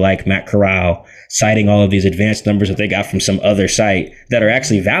why they like Matt Corral, citing all of these advanced numbers that they got from some other site that are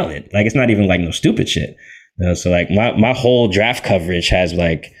actually valid. Like it's not even like no stupid shit. So like my whole draft coverage has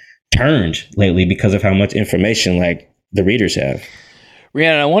like turned lately because of how much information like the readers have.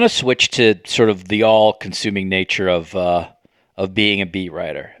 Rhiannon, I want to switch to sort of the all-consuming nature of being a beat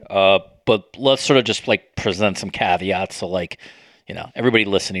writer. But let's sort of just like present some caveats. So like, everybody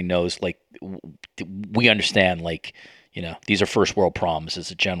listening knows like we understand like, these are first world problems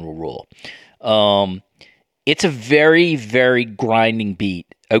as a general rule. It's a very, very grinding beat,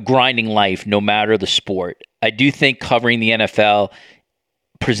 a grinding life, no matter the sport. I do think covering the NFL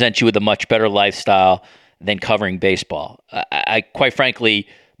presents you with a much better lifestyle than covering baseball. I quite frankly,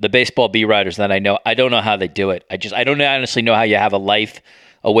 the baseball beat writers that I know, I don't know how they do it. I don't honestly know how you have a life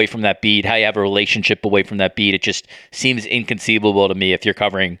away from that beat, how you have a relationship away from that beat. It just seems inconceivable to me if you're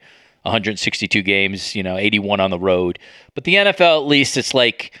covering 162 games, 81 on the road. But the NFL, at least, it's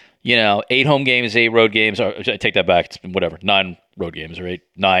like, 8 home games, 8 road games. Or I take that back. It's whatever, 9 road games, right?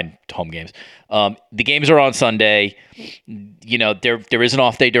 9 home games. The games are on Sunday. You know, there is an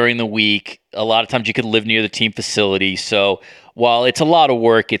off day during the week. A lot of times you could live near the team facility. So while it's a lot of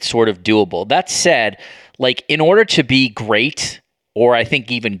work, it's sort of doable. That said, like, in order to be great, or I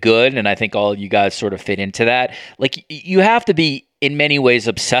think even good, and I think all of you guys sort of fit into that, like, you have to be in many ways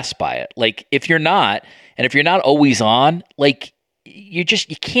obsessed by it. Like, if you're not, and if you're not always on, like, you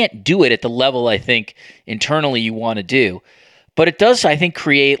can't do it at the level I think internally you want to do. But it does, I think,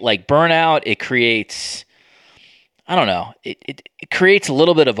 create like burnout. It creates, I don't know, it creates a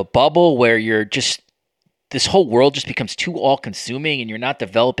little bit of a bubble where you're just, this whole world just becomes too all-consuming and you're not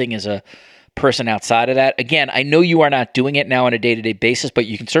developing as a person outside of that. Again, I know you are not doing it now on a day-to-day basis, but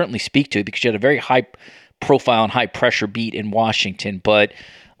you can certainly speak to it because you had a very high profile and high pressure beat in Washington. But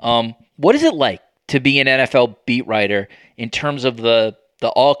what is it like to be an NFL beat writer in terms of the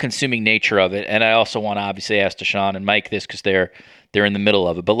all-consuming nature of it? And I also want to obviously ask Deshaun and Mike this because they're in the middle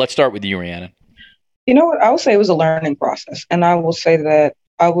of it. But let's start with you, Rhiannon. You know what? I would say it was a learning process. And I will say that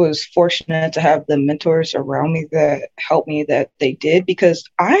I was fortunate to have the mentors around me that helped me that they did, because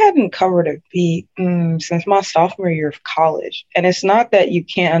I hadn't covered a beat since my sophomore year of college. And it's not that you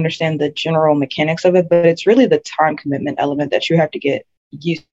can't understand the general mechanics of it, but it's really the time commitment element that you have to get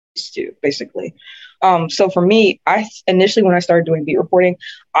used to, basically. So for me, I initially, when I started doing beat reporting,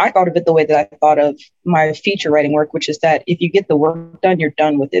 I thought of it the way that I thought of my feature writing work, which is that if you get the work done, you're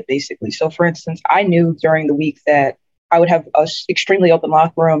done with it, basically. So for instance, I knew during the week that I would have an extremely open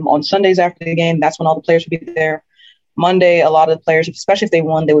locker room on Sundays after the game. That's when all the players would be there. Monday, a lot of the players, especially if they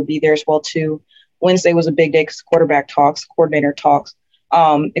won, they would be there as well too. Wednesday was a big day because quarterback talks, coordinator talks,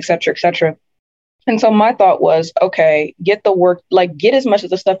 et cetera, et cetera. And so my thought was, okay, get the work, like get as much of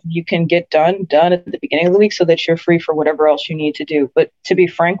the stuff you can get done at the beginning of the week so that you're free for whatever else you need to do. But to be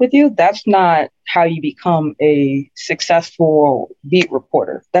frank with you, that's not how you become a successful beat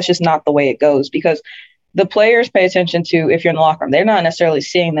reporter. That's just not the way it goes, because the players pay attention to, if you're in the locker room, they're not necessarily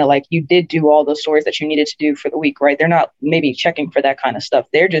seeing that like you did do all those stories that you needed to do for the week, right? They're not maybe checking for that kind of stuff.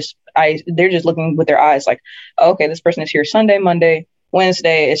 They're just looking with their eyes like, oh, okay, this person is here Sunday, Monday,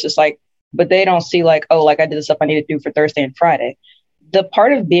 Wednesday. It's just like, but they don't see like, oh, like I did the stuff I need to do for Thursday and Friday. The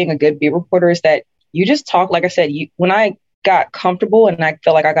part of being a good beat reporter is that you just talk, like I said, when I got comfortable and I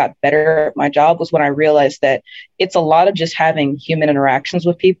felt like I got better at my job was when I realized that it's a lot of just having human interactions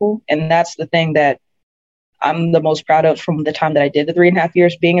with people. And that's the thing that I'm the most proud of from the time that I did the 3.5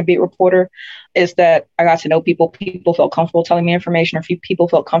 years being a beat reporter, is that I got to know people. People felt comfortable telling me information, or people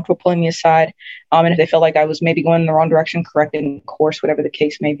felt comfortable pulling me aside. And if they felt like I was maybe going in the wrong direction, correcting course, whatever the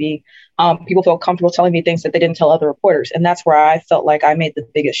case may be, people felt comfortable telling me things that they didn't tell other reporters. And that's where I felt like I made the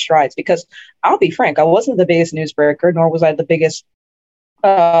biggest strides, because I'll be frank, I wasn't the biggest newsbreaker, nor was I the biggest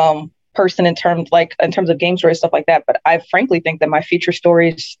person in terms of game stories, stuff like that. But I frankly think that my feature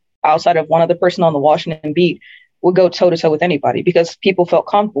stories, outside of one other person on the Washington beat, would go toe to toe with anybody because people felt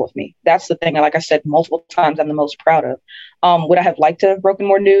comfortable with me. That's the thing. Like I said multiple times, I'm the most proud of. Would I have liked to have broken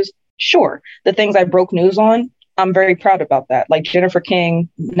more news? Sure. The things I broke news on, I'm very proud about that. Like Jennifer King,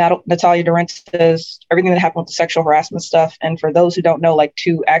 Natalia Durentis, everything that happened with the sexual harassment stuff. And for those who don't know, like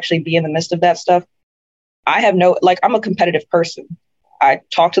to actually be in the midst of that stuff, I'm a competitive person. I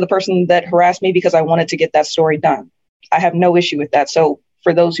talked to the person that harassed me because I wanted to get that story done. I have no issue with that. So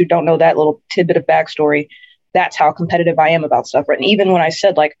for those who don't know that little tidbit of backstory, that's how competitive I am about stuff. Right? And even when I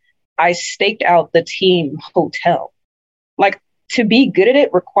said, like, I staked out the team hotel, like, to be good at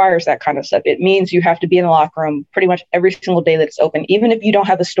it requires that kind of stuff. It means you have to be in the locker room pretty much every single day that it's open, even if you don't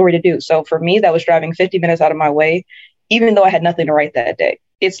have a story to do. So for me, that was driving 50 minutes out of my way, even though I had nothing to write that day.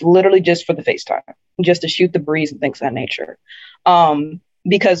 It's literally just for the FaceTime, just to shoot the breeze and things of that nature.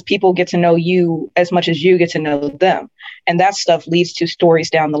 Because people get to know you as much as you get to know them. And that stuff leads to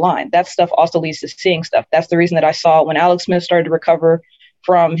stories down the line. That stuff also leads to seeing stuff. That's the reason that I saw when Alex Smith started to recover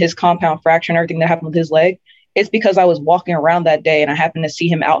from his compound fracture and everything that happened with his leg. It's because I was walking around that day and I happened to see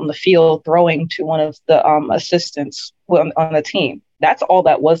him out in the field throwing to one of the assistants on the team. That's all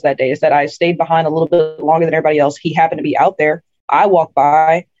that was that day, is that I stayed behind a little bit longer than everybody else. He happened to be out there. I walked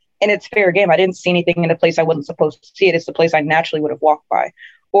by. And it's fair game. I didn't see anything in a place I wasn't supposed to see it. It's the place I naturally would have walked by.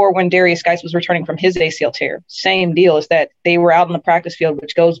 Or when Darius Geis was returning from his ACL tear, same deal, is that they were out in the practice field,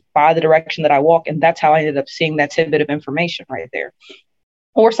 which goes by the direction that I walk. And that's how I ended up seeing that tidbit of information right there.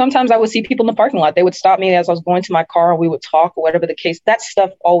 Or sometimes I would see people in the parking lot. They would stop me as I was going to my car and we would talk or whatever the case. That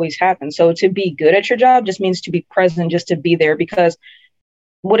stuff always happens. So to be good at your job just means to be present, just to be there, because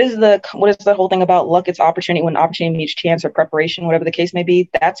what is the whole thing about luck? It's opportunity. When opportunity meets chance or preparation, whatever the case may be.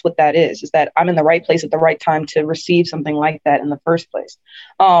 That's what that is that I'm in the right place at the right time to receive something like that in the first place.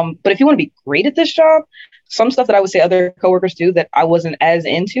 But if you want to be great at this job, some stuff that I would say other coworkers do that I wasn't as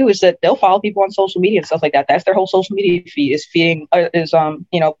into is that they'll follow people on social media and stuff like that. That's their whole social media feed is paying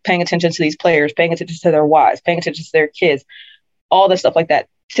attention to these players, paying attention to their wives, paying attention to their kids, all this stuff like that.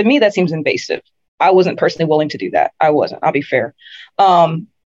 To me, that seems invasive. I wasn't personally willing to do that. I wasn't. I'll be fair.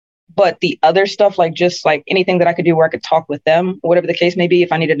 But the other stuff, like just like anything that I could do where I could talk with them, whatever the case may be,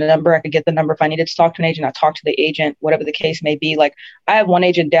 if I needed a number, I could get the number. If I needed to talk to an agent, I talk to the agent, whatever the case may be. Like I have one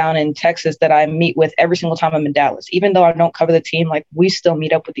agent down in Texas that I meet with every single time I'm in Dallas. Even though I don't cover the team, like we still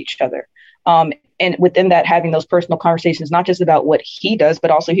meet up with each other. And within that, having those personal conversations, not just about what he does, but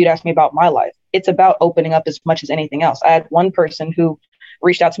also he'd ask me about my life. It's about opening up as much as anything else. I had one person who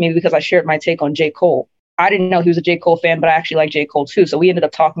reached out to me because I shared my take on J. Cole. I didn't know he was a J. Cole fan, but I actually like J. Cole too. So we ended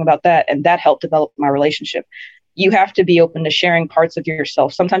up talking about that, and that helped develop my relationship. You have to be open to sharing parts of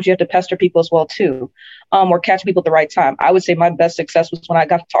yourself. Sometimes you have to pester people as well too, or catch people at the right time. I would say my best success was when I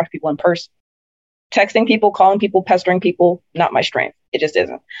got to talk to people in person. Texting people, calling people, pestering people, not my strength. It just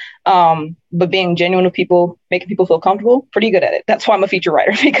isn't. But being genuine with people, making people feel comfortable, pretty good at it. That's why I'm a feature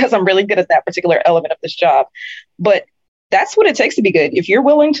writer, because I'm really good at that particular element of this job. But that's what it takes to be good. If you're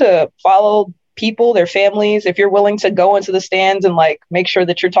willing to follow people, their families, if you're willing to go into the stands and like make sure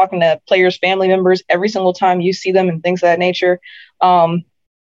that you're talking to players' family members every single time you see them and things of that nature, all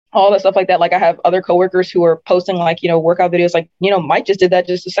that stuff like that. Like I have other coworkers who are posting like, workout videos, like, Mike just did that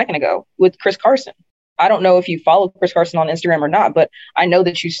just a second ago with Chris Carson. I don't know if you follow Chris Carson on Instagram or not, but I know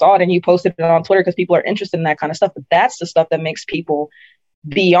that you saw it and you posted it on Twitter because people are interested in that kind of stuff. But that's the stuff that makes people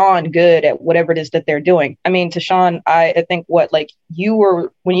beyond good at whatever it is that they're doing. I mean, Tashawn, I think when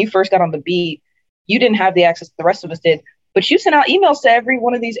you first got on the beat, you didn't have the access the rest of us did, but you sent out emails to every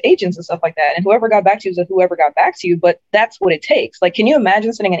one of these agents and stuff like that. And whoever got back to you is whoever got back to you, but that's what it takes. Like, can you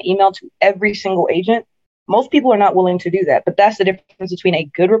imagine sending an email to every single agent? Most people are not willing to do that, but that's the difference between a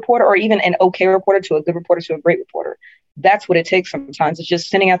good reporter or even an okay reporter to a good reporter to a great reporter. That's what it takes sometimes. It's just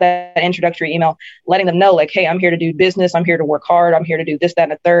sending out that introductory email, letting them know like, hey, I'm here to do business. I'm here to work hard. I'm here to do this, that,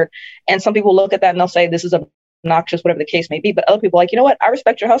 and the third. And some people look at that and they'll say, this is obnoxious, whatever the case may be. But other people are like, you know what? I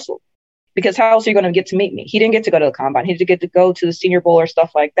respect your hustle, because how else are you going to get to meet me? He didn't get to go to the combine. He didn't get to go to the Senior Bowl or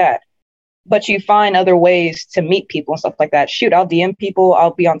stuff like that. But you find other ways to meet people and stuff like that. Shoot, I'll DM people.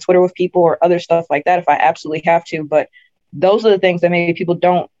 I'll be on Twitter with people or other stuff like that if I absolutely have to. But those are the things that maybe people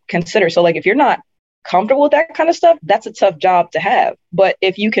don't consider. So like if you're not comfortable with that kind of stuff, that's a tough job to have. But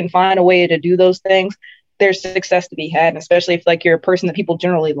if you can find a way to do those things, there's success to be had. And especially if like you're a person that people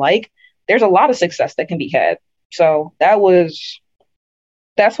generally like, there's a lot of success that can be had. So that's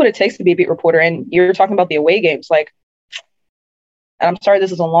what it takes to be a beat reporter. And you're talking about the away games. Like, and I'm sorry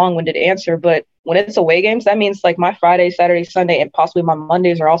this is a long-winded answer, but when it's away games, that means like my Friday, Saturday, Sunday, and possibly my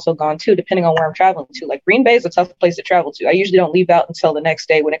Mondays are also gone too, depending on where I'm traveling to. Like Green Bay is a tough place to travel to. I usually don't leave out until the next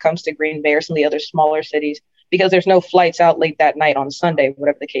day when it comes to Green Bay or some of the other smaller cities, because there's no flights out late that night on Sunday,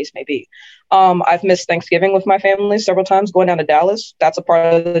 whatever the case may be. I've missed Thanksgiving with my family several times going down to Dallas. That's a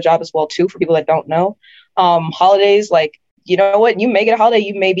part of the job as well too, for people that don't know. Holidays, like, you know what, you may get a holiday,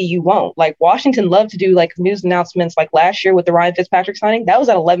 you won't. Like Washington loved to do like news announcements, like last year with the Ryan Fitzpatrick signing, that was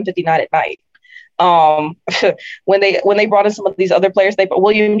at 11:59 at night. When they brought in some of these other players,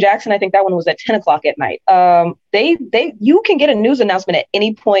 William Jackson, I think that one was at 10 o'clock at night. You can get a news announcement at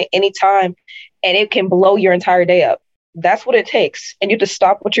any point, anytime, and it can blow your entire day up. That's what it takes. And you have to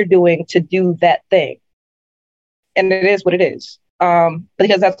stop what you're doing to do that thing. And it is what it is.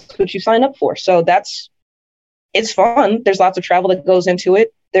 Because that's what you sign up for. So it's fun. There's lots of travel that goes into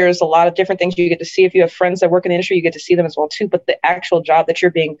it. There's a lot of different things you get to see. If you have friends that work in the industry, you get to see them as well too. But the actual job that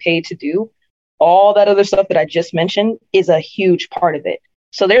you're being paid to do, all that other stuff that I just mentioned, is a huge part of it.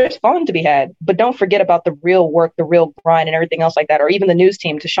 So there's fun to be had, but don't forget about the real work, the real grind and everything else like that. Or even the news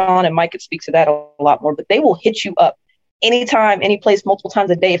team. Tashawn and Mike could speak to that a lot more, but they will hit you up anytime, any place, multiple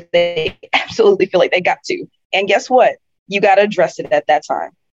times a day if they absolutely feel like they got to. And guess what? You got to address it at that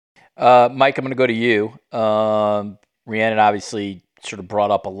time. Mike, I'm going to go to you. Rhiannon obviously sort of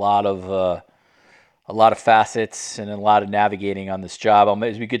brought up a lot of facets and a lot of navigating on this job.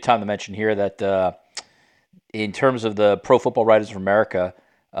 It'd be a good time to mention here that in terms of the Pro Football Writers of America,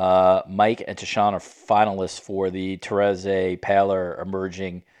 Mike and Tashawn are finalists for the Teresa Paler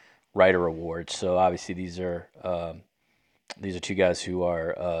Emerging Writer Award. So obviously these are two guys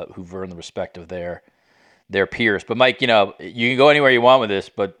who've earned the respect of their peers. But Mike, you can go anywhere you want with this,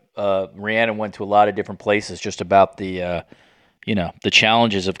 but Rhiannon went to a lot of different places just about the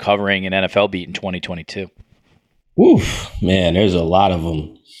challenges of covering an NFL beat in 2022. Oof, man, there's a lot of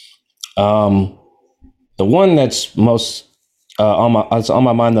them. The one that's most that's on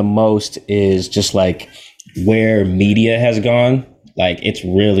my mind the most is just like where media has gone. Like it's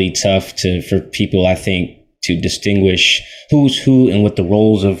really tough for people, I think, to distinguish who's who and what the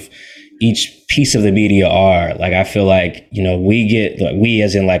roles of each piece of the media are. Like I feel like, we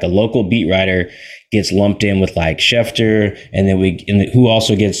as in like a local beat writer gets lumped in with like Schefter, and then who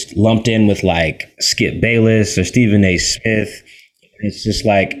also gets lumped in with like Skip Bayless or Stephen A. Smith. It's just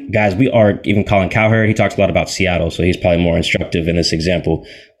like, guys, we are even Colin Cowherd. He talks a lot about Seattle, so he's probably more instructive in this example.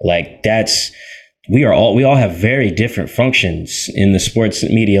 Like we all have very different functions in the sports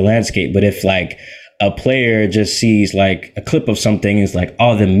media landscape. But if like a player just sees like a clip of something, is like,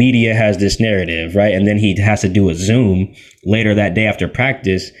 oh, the media has this narrative, right? And then he has to do a Zoom later that day after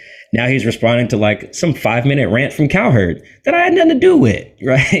practice. Now he's responding to like some 5-minute rant from Cowherd that I had nothing to do with,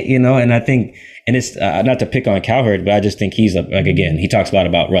 right? And I think, and it's not to pick on Cowherd, but I just think he's like, again, he talks a lot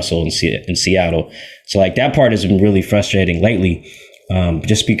about Russell in Seattle. So like that part has been really frustrating lately,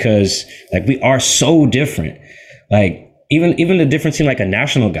 just because like we are so different. Like even the difference in like a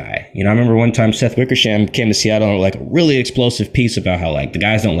national guy. I remember one time Seth Wickersham came to Seattle and like a really explosive piece about how like the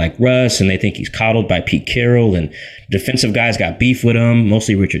guys don't like Russ and they think he's coddled by Pete Carroll, and defensive guys got beef with him,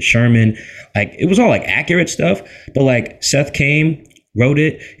 mostly Richard Sherman. Like it was all like accurate stuff, but like Seth came, wrote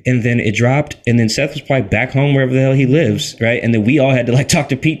it, and then it dropped, and then Seth was probably back home wherever the hell he lives, right? And then we all had to like talk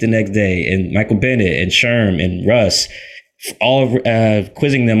to Pete the next day, and Michael Bennett and Sherm and Russ, all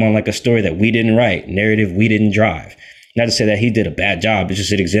quizzing them on like a story that we didn't write, narrative we didn't drive. Not to say that he did a bad job. It's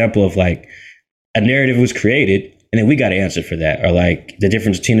just an example of like a narrative was created and then we got to answer for that. Or like the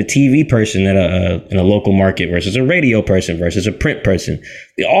difference between a TV person in a local market versus a radio person versus a print person.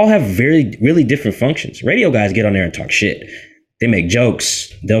 They all have really different functions. Radio guys get on there and talk shit. They make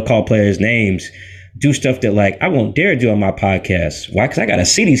jokes. They'll call players names, do stuff that like I won't dare do on my podcast. Why? Because I got to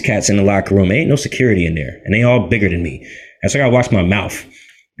see these cats in the locker room. Ain't no security in there and they all bigger than me. That's why I gotta watch my mouth.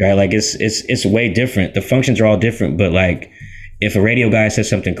 Right, like it's way different. The functions are all different, but like if a radio guy says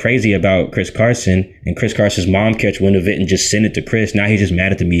something crazy about Chris Carson and Chris Carson's mom catch wind of it and just send it to Chris, now he's just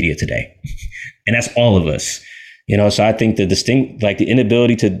mad at the media today, and that's all of us, So I think the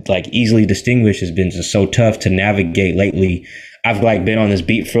inability to like easily distinguish has been just so tough to navigate lately. I've like been on this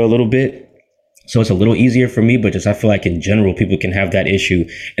beat for a little bit, so it's a little easier for me. But just I feel like in general people can have that issue,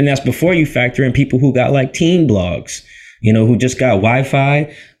 and that's before you factor in people who got like team blogs, who just got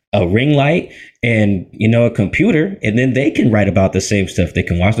Wi-Fi, a ring light, and a computer, and then they can write about the same stuff. They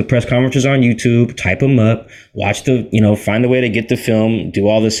can watch the press conferences on YouTube, type them up, watch find a way to get the film, do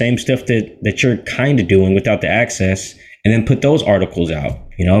all the same stuff that you're kind of doing without the access, and then put those articles out.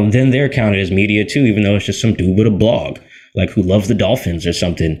 Then they're counted as media too, even though it's just some dude with a blog, like who loves the Dolphins or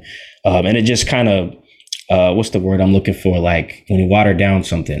something. And it just kind of, what's the word I'm looking for? Like when you water down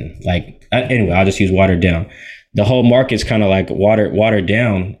something. Like anyway, I'll just use watered down. The whole market's kind of like watered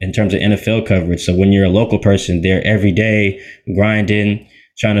down in terms of NFL coverage. So when you're a local person, they're every day grinding,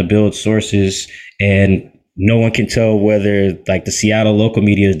 trying to build sources, and no one can tell whether like the Seattle local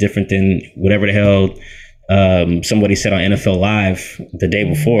media is different than whatever the hell somebody said on NFL Live the day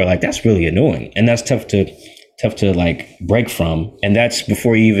before. Like that's really annoying, and that's tough to like break from. And that's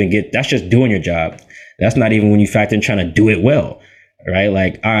before you even that's just doing your job. That's not even when you factor in trying to do it well. Right?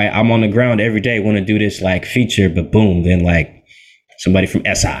 Like, all right, I'm on the ground every day, want to do this like feature, but boom, then like somebody from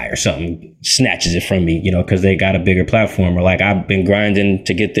SI or something snatches it from me, because they got a bigger platform. Or like I've been grinding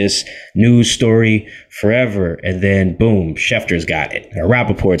to get this news story forever, and then boom, Schefter's got it, or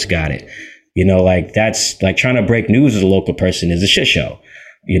Rappaport's got it. Like that's like trying to break news as a local person is a shit show.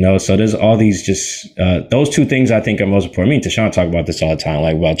 So there's all these just those two things I think are most important. Me and Tashawn talk about this all the time,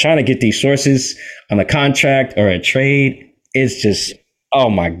 like about trying to get these sources on a contract or a trade. It's just, oh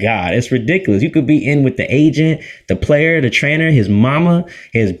my God, it's ridiculous. You could be in with the agent, the player, the trainer, his mama,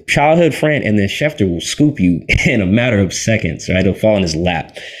 his childhood friend, and then Schefter will scoop you in a matter of seconds, right? It'll fall in his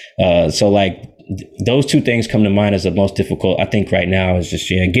lap. So like those two things come to mind as the most difficult, I think right now, is just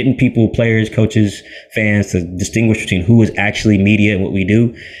getting people, players, coaches, fans to distinguish between who is actually media and what we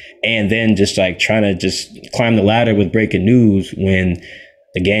do. And then just like trying to just climb the ladder with breaking news when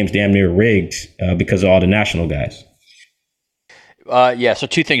the game's damn near rigged because of all the national guys. So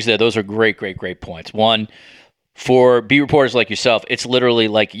two things there. Those are great points. One, for beat reporters like yourself, it's literally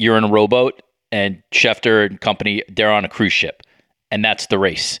like you're in a rowboat and Schefter and company, they're on a cruise ship, and that's the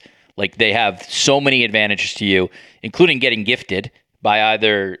race. Like they have so many advantages to you, including getting gifted by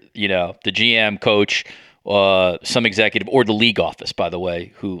either, the GM, coach, some executive, or the league office, by the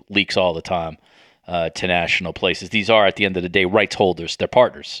way, who leaks all the time to national places. These are, at the end of the day, rights holders. They're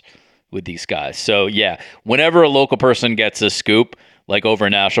partners with these guys. So yeah, whenever a local person gets a scoop, like over a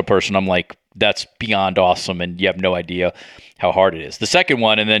national person, I'm like, that's beyond awesome, and you have no idea how hard it is. The second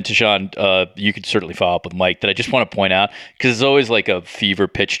one, and then Tashawn, you could certainly follow up with Mike, that I just want to point out, because it's always like a fever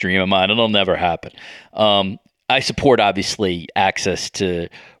pitch dream of mine. It'll never happen. I support, obviously, access to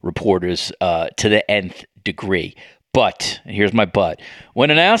reporters to the nth degree. But, and here's my but,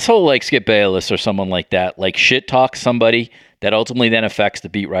 when an asshole like Skip Bayless or someone like that, like shit talks somebody that ultimately then affects the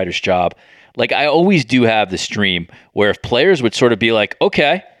beat writer's job, like I always do have this dream where if players would sort of be like,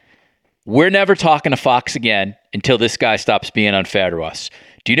 okay, we're never talking to Fox again until this guy stops being unfair to us.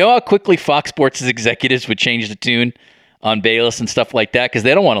 Do you know how quickly Fox Sports' executives would change the tune on Bayless and stuff like that? Because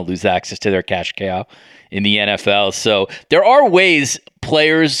they don't want to lose access to their cash cow in the NFL. So there are ways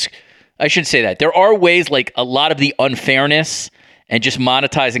players, I shouldn't say that. There are ways like a lot of the unfairness and just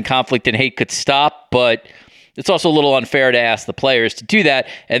monetizing conflict and hate could stop, but it's also a little unfair to ask the players to do that.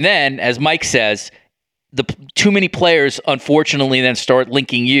 And then, as Mike says, too many players, unfortunately, then start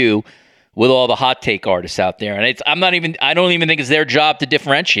linking you with all the hot take artists out there. And I don't even think it's their job to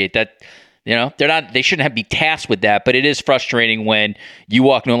differentiate that. You know, they shouldn't be tasked with that, but it is frustrating when you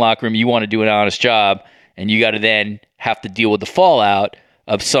walk into a locker room, you want to do an honest job, and you got to then have to deal with the fallout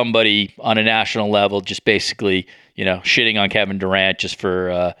of somebody on a national level just basically, shitting on Kevin Durant just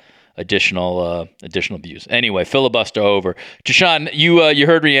for additional views. Anyway, filibuster over. Tashawn, you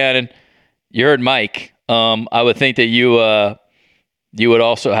heard Rhiannon, you heard Mike. I would think that you would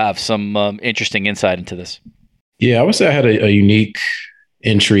also have some interesting insight into this. Yeah, I would say I had a unique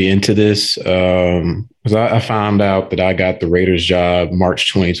entry into this because I found out that I got the Raiders job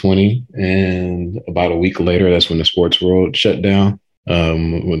March 2020, and about a week later, that's when the sports world shut down.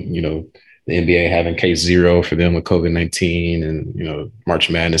 When the NBA having case zero for them with COVID-19, and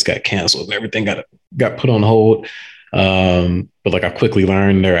March Madness got canceled and everything got put on hold. But like I quickly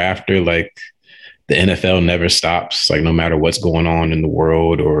learned thereafter, like the NFL never stops. Like no matter what's going on in the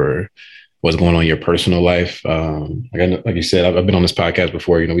world or what's going on in your personal life. Like you said, I've been on this podcast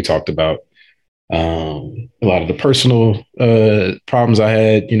before. We talked about a lot of the personal problems I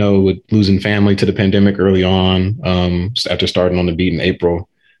had, with losing family to the pandemic early on, just after starting on the beat in April,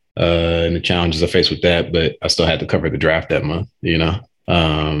 and the challenges I faced with that. But I still had to cover the draft that month,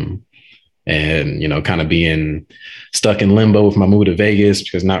 and kind of being stuck in limbo with my move to Vegas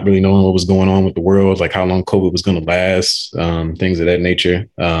because not really knowing what was going on with the world, like how long COVID was going to last, things of that nature.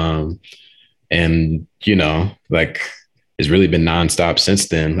 And, like it's really been nonstop since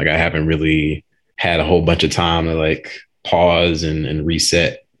then. Like I haven't really had a whole bunch of time to like pause and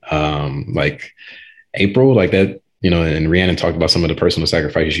reset. Like April, like that, and Rhiannon talked about some of the personal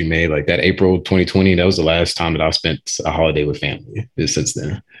sacrifices you made. Like that April 2020, that was the last time that I spent a holiday with family since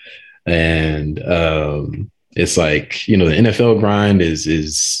then. And it's like, the NFL grind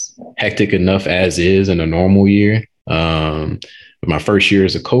is hectic enough as is in a normal year. But my first year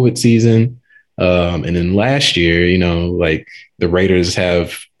is a COVID season. And then last year, like the Raiders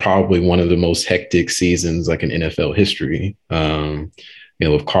have probably one of the most hectic seasons like in NFL history.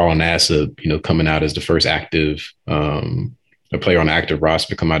 With Carl Nassib, coming out as the first active, a player on the active roster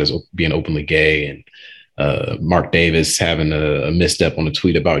to come out as being openly gay, and Mark Davis having a misstep on a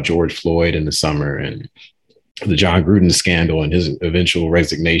tweet about George Floyd in the summer, and the John Gruden scandal and his eventual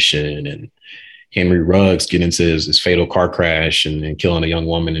resignation, and Henry Ruggs getting into his fatal car crash and killing a young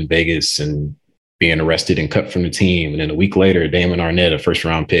woman in Vegas and being arrested and cut from the team. And then a week later, Damon Arnett, a first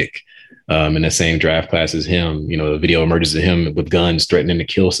round pick in the same draft class as him, the video emerges of him with guns threatening to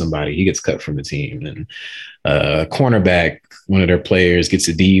kill somebody. He gets cut from the team. And cornerback, one of their players gets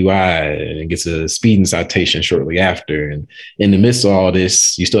a DUI and gets a speeding citation shortly after. And in the midst of all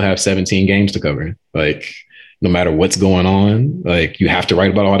this, you still have 17 games to cover. Like, no matter what's going on, like you have to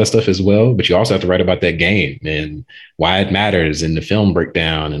write about all that stuff as well, but you also have to write about that game and why it matters and the film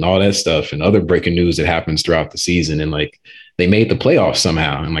breakdown and all that stuff and other breaking news that happens throughout the season. And like, they made the playoffs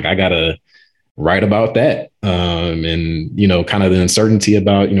somehow. And like, I got to write about that. And, kind of the uncertainty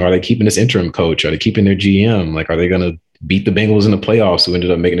about, are they keeping this interim coach? Are they keeping their GM? Like, are they going to beat the Bengals in the playoffs who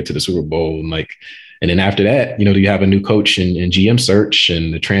ended up making it to the Super Bowl? And then after that, do you have a new coach and GM search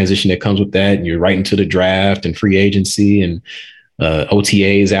and the transition that comes with that? And you're right into the draft and free agency and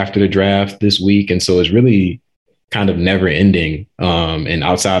OTAs after the draft this week. And so it's really kind of never ending. And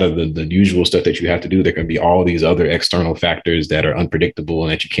outside of the usual stuff that you have to do, there can be all these other external factors that are unpredictable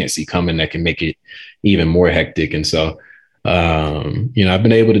and that you can't see coming that can make it even more hectic. And so, I've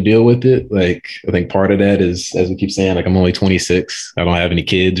been able to deal with it. Like, I think part of that is, as we keep saying, like I'm only 26. I don't have any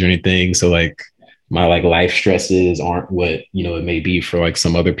kids or anything. So like, my like life stresses aren't what, you know, it may be for like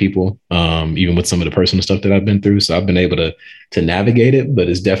some other people, even with some of the personal stuff that I've been through. So I've been able to navigate it, but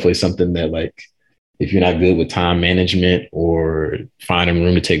it's definitely something that like, if you're not good with time management or finding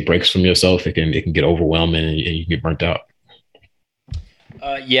room to take breaks from yourself, it can get overwhelming and you get burnt out.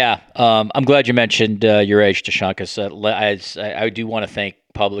 I'm glad you mentioned your age, Tashawn, because I do want to thank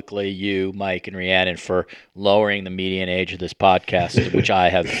publicly you, Mike, and Rhiannon for lowering the median age of this podcast, which I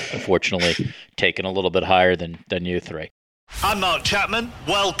have unfortunately taken a little bit higher than you three. I'm Mark Chapman.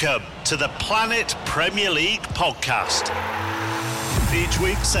 Welcome to the Planet Premier League podcast. Each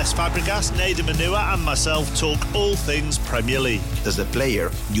week, Cesc Fabregas, Nader Manua and myself talk all things Premier League. As a player,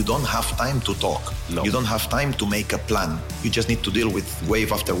 you don't have time to talk. No. You don't have time to make a plan. You just need to deal with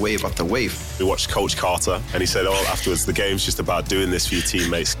wave after wave after wave. We watched Coach Carter and he said, afterwards, the game's just about doing this for your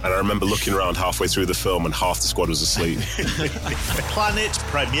teammates. And I remember looking around halfway through the film and half the squad was asleep. Planet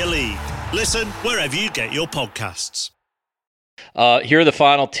Premier League. Listen wherever you get your podcasts. Here are the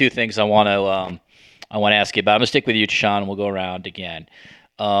final two things I want to ask you about. I'm going to stick with you, Tashawn, and we'll go around again.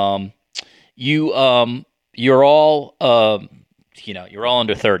 You're all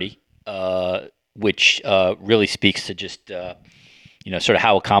under 30, which really speaks to just, sort of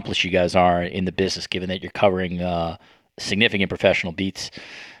how accomplished you guys are in the business, given that you're covering significant professional beats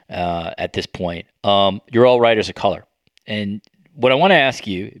at this point. You're all writers of color. And what I want to ask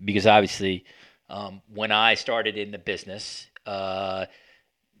you, because obviously when I started in the business,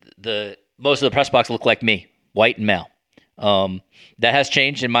 most of the press box looked like me, white and male. That has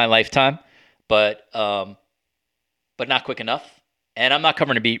changed in my lifetime, but not quick enough. And I'm not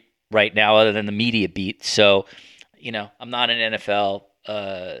covering a beat right now other than the media beat. So, I'm not in an NFL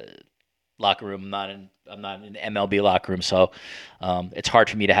locker room. I'm not in an MLB locker room. So it's hard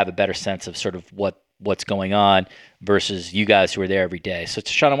for me to have a better sense of sort of what's going on versus you guys who are there every day. So,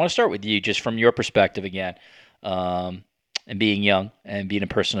 Tashawn, I want to start with you just from your perspective again. And being young and being a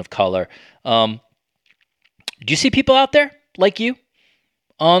person of color. Do you see people out there like you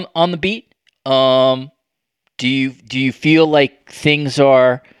on the beat? Do you feel like things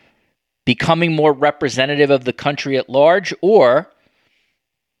are becoming more representative of the country at large, or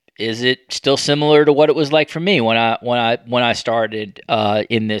is it still similar to what it was like for me when I started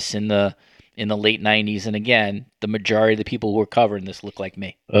in the late 90s? And again, the majority of the people who were covering this look like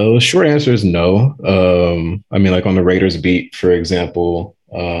me. Short answer is no. Like on the Raiders beat, for example,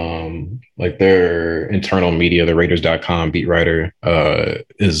 like their internal media, the Raiders.com beat writer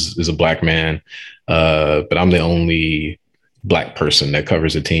is a black man. But I'm the only black person that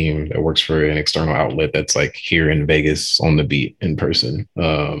covers a team that works for an external outlet that's like here in Vegas on the beat in person.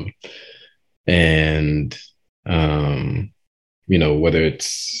 Whether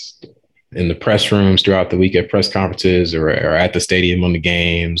it's in the press rooms throughout the week at press conferences or at the stadium on the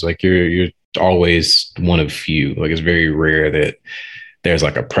games, like you're always one of few. Like it's very rare that there's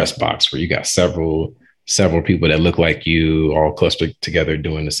like a press box where you got several people that look like you all clustered together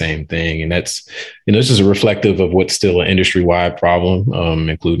doing the same thing. And that's, this is a reflective of what's still an industry-wide problem,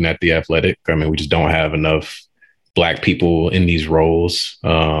 including at The Athletic. I mean, we just don't have enough Black people in these roles,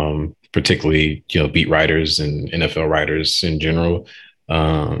 particularly, beat writers and NFL writers in general.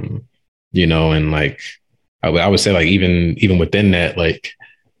 And like, I would say like, even within that, like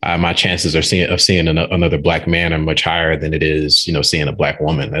my chances of seeing another Black man are much higher than it is, seeing a Black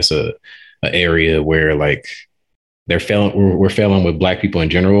woman. That's an area where like we're failing with Black people in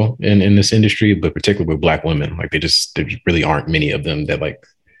general in this industry, but particularly with Black women. Like there really aren't many of them that like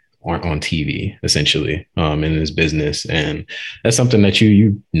aren't on TV essentially in this business. And that's something that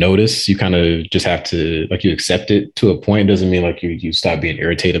you notice. You kind of just have to, like, you accept it to a point. Doesn't mean like you stop being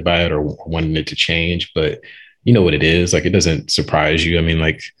irritated by it or wanting it to change, but you know what it is. Like, it doesn't surprise you. I mean,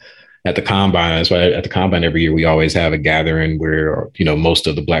 like at the Combine, that's why at the Combine every year, we always have a gathering where, most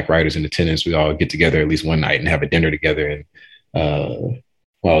of the Black writers in attendance, we all get together at least one night and have a dinner together. And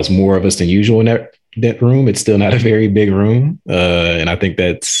while it's more of us than usual in that room, it's still not a very big room. And I think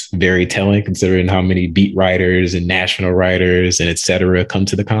that's very telling considering how many beat writers and national writers and et cetera come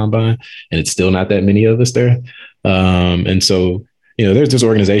to the Combine. And it's still not that many of us there. And so, there's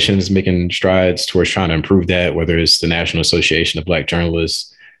organizations making strides towards trying to improve that, whether it's the National Association of Black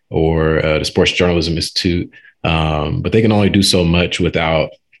Journalists or the Sports Journalism Institute. But they can only do so much without,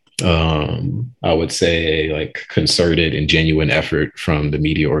 I would say, like concerted and genuine effort from the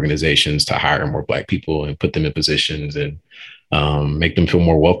media organizations to hire more Black people and put them in positions and make them feel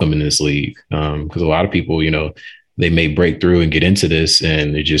more welcome in this league. Because a lot of people, they may break through and get into this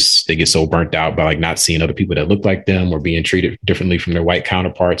and they get so burnt out by like not seeing other people that look like them or being treated differently from their white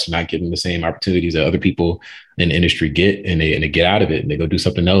counterparts and not getting the same opportunities that other people in the industry get, and they get out of it and they go do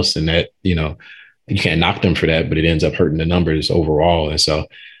something else. And that, you can't knock them for that, but it ends up hurting the numbers overall. And so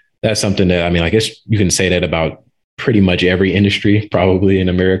that's something that, I mean, I guess you can say that about pretty much every industry, probably in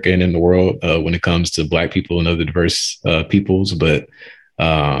America and in the world, when it comes to Black people and other diverse peoples, but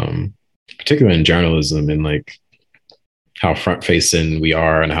particularly in journalism and like how front facing we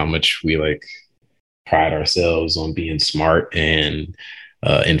are and how much we like pride ourselves on being smart and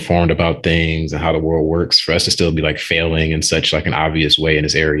informed about things and how the world works. For us to still be like failing in such like an obvious way in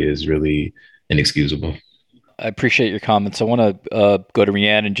this area is really inexcusable. I appreciate your comments. I want to go to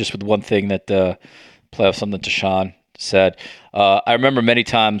Rhiannon just with one thing that play off something Tashawn said. I remember many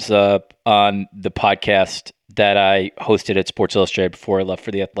times on the podcast that I hosted at Sports Illustrated before I left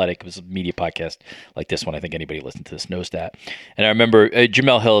for The Athletic. It was a media podcast like this one. I think anybody listening to this knows that. And I remember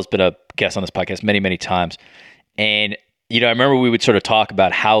Jemele Hill has been a guest on this podcast many, many times. And, I remember we would sort of talk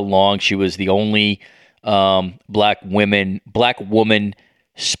about how long she was the only black woman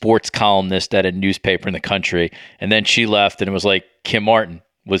sports columnist at a newspaper in the country. And then she left and it was like Kim Martin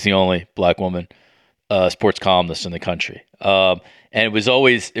was the only black woman sports columnist in the country. And it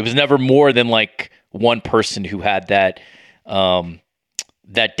was never more than like one person who had that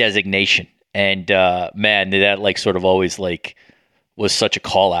designation. And man, that like sort of always like was such a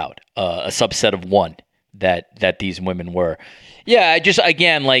call out, a subset of one that these women were. Yeah, I just,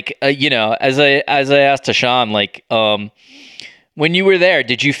 again, like, as I asked Tashawn, like, when you were there,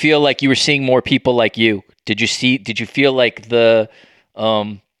 did you feel like you were seeing more people like you? Did you feel like those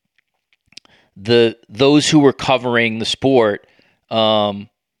who were covering the sport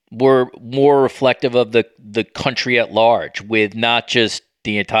were more reflective of the country at large, with not just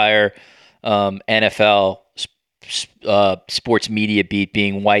the entire NFL sports media beat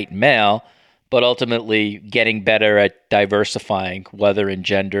being white and male, but ultimately getting better at diversifying, whether in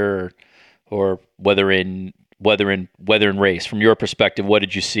gender or whether in race? From your perspective, what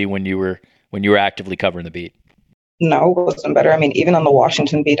did you see when you were actively covering the beat? No, it wasn't better. I mean, even on the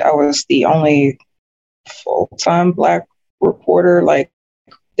Washington beat, I was the only full-time Black reporter. Like,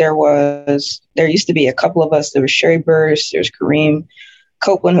 there used to be a couple of us. There was Sherry Burris, there's Kareem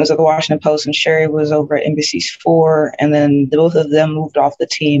Copeland, who was at the Washington Post, and Sherry was over at NBC4. And then both of them moved off the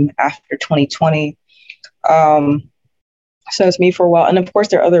team after 2020. So it's me for a while. And of course,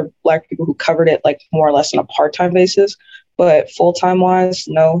 there are other Black people who covered it like more or less on a part-time basis. But full-time wise,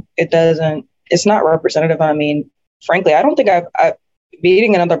 no, it doesn't. It's not representative. I mean, frankly, I don't think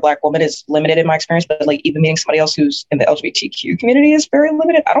meeting another Black woman is limited in my experience, but like even meeting somebody else who's in the LGBTQ community is very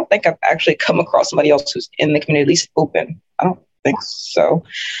limited. I don't think I've actually come across somebody else who's in the community, at least open. I don't think so.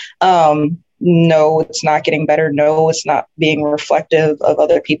 No, it's not getting better. No, it's not being reflective of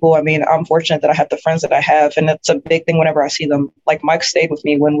other people. I mean, I'm fortunate that I have the friends that I have, and it's a big thing whenever I see them. Like Mike stayed with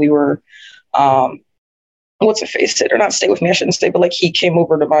me when we were, or not stay with me, I shouldn't say, but like he came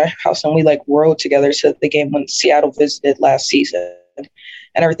over to my house and we like rode together to the game when Seattle visited last season and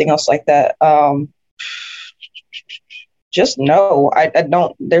everything else like that. Just no, I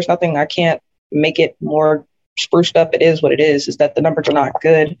don't, there's nothing, I can't make it more spruced up. It is what it is that the numbers are not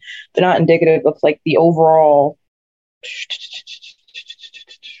good. They're not indicative of like the overall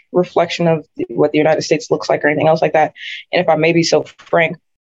reflection of what the United States looks like or anything else like that. And if I may be so frank,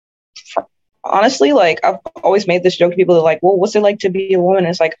 honestly, like I've always made this joke to people that are like, well, what's it like to be a woman? And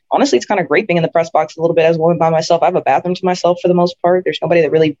it's like, honestly, it's kind of great being in the press box a little bit as a woman by myself. I have a bathroom to myself for the most part. There's nobody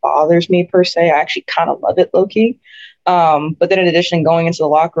that really bothers me per se. I actually kind of love it low key. But then in addition, going into the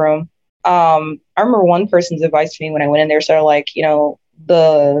locker room, I remember one person's advice to me when I went in there, sort of like,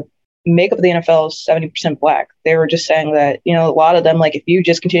 the makeup of the NFL is 70% Black. They were just saying that, a lot of them, like if you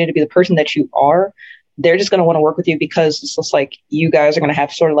just continue to be the person that you are, they're just going to want to work with you because it's just like you guys are going to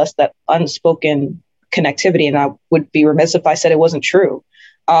have sort of less that unspoken connectivity. And I would be remiss if I said it wasn't true.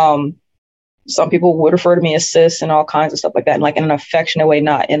 Some people would refer to me as sis and all kinds of stuff like that, and like in an affectionate way,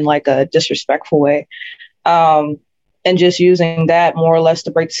 not in like a disrespectful way. And just using that more or less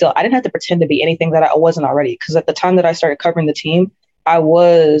to break the seal. I didn't have to pretend to be anything that I wasn't already, because at the time that I started covering the team, I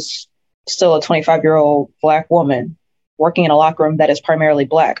was still a 25-year-old Black woman working in a locker room that is primarily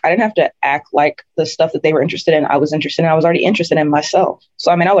Black. I didn't have to act like the stuff that they were interested in, I was interested in. I was already interested in myself.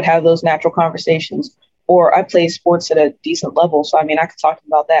 So, I mean, I would have those natural conversations, or I play sports at a decent level. So, I mean, I could talk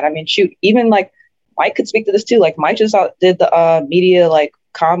about that. I mean, shoot, even like Mike could speak to this too. Like Mike just did the media, like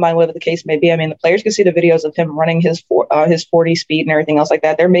combine, whatever the case may be. I mean, the players can see the videos of him running his 40 speed and everything else like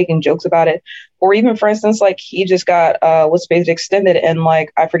that. They're making jokes about it. Or even, for instance, like he just got what's space extended, and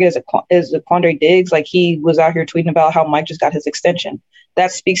like I forget, is it Quandre Diggs? Like he was out here tweeting about how Mike just got his extension.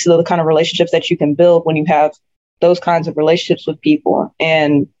 That speaks to the kind of relationships that you can build when you have those kinds of relationships with people.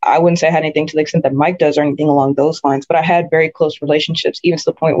 And I wouldn't say I had anything to the extent that Mike does or anything along those lines, but I had very close relationships, even to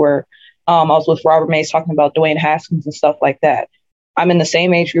the point where I was with Robert Mays talking about Dwayne Haskins and stuff like that. I'm in the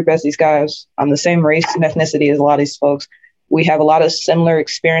same age group as these guys. I'm the same race and ethnicity as a lot of these folks. We have a lot of similar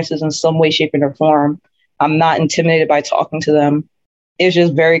experiences in some way, shape, or form. I'm not intimidated by talking to them. It's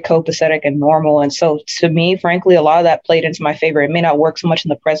just very copacetic and normal. And so to me, frankly, a lot of that played into my favor. It may not work so much in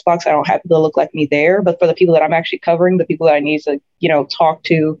the press box. I don't have people to look like me there, but for the people that I'm actually covering, the people that I need to, talk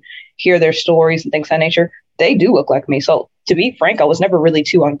to, hear their stories and things of that nature, they do look like me. So to be frank, I was never really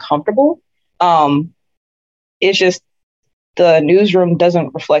too uncomfortable. It's just the newsroom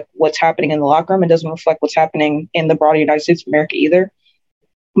doesn't reflect what's happening in the locker room. It doesn't reflect what's happening in the broader United States of America either.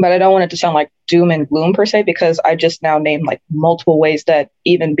 But I don't want it to sound like doom and gloom per se, because I just now named like multiple ways that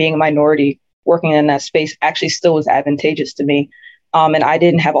even being a minority working in that space actually still was advantageous to me. And I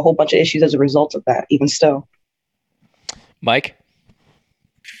didn't have a whole bunch of issues as a result of that, even still. Mike?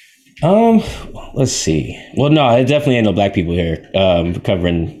 Let's see. Well, no, it definitely ain't no black people here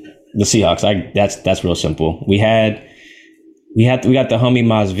covering the Seahawks. That's real simple. We got the homie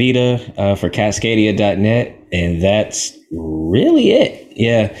Masvita for Cascadia.net, and that's really it.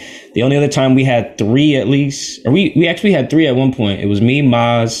 Yeah. The only other time we had three at least, or we actually had three at one point. It was me,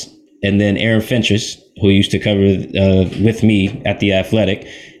 Maz, and then Aaron Fentress, who used to cover with me at The Athletic.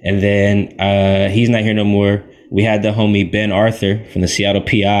 And then he's not here no more. We had the homie Ben Arthur from the Seattle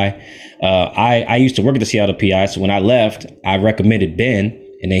PI. I used to work at the Seattle PI, so when I left, I recommended Ben,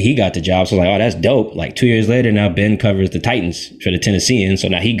 and then he got the job. So I was like, oh, that's dope. Like 2 years later, now Ben covers the Titans for the Tennesseans, so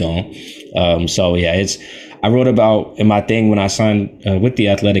now he gone. So yeah, I wrote about in my thing when I signed with The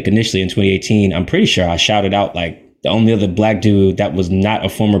Athletic initially in 2018. I'm pretty sure I shouted out like the only other black dude that was not a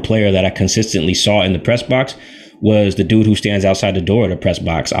former player that I consistently saw in the press box was the dude who stands outside the door of the press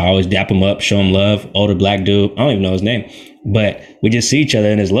box. I always dap him up, show him love. Older black dude. I don't even know his name, but we just see each other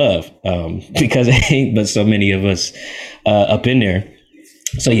in his love because it ain't but so many of us up in there.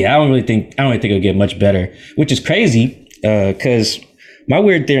 So yeah, I don't really think it'll get much better, which is crazy because my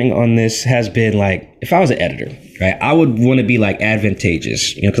weird thing on this has been like, if I was an editor, right, I would want to be like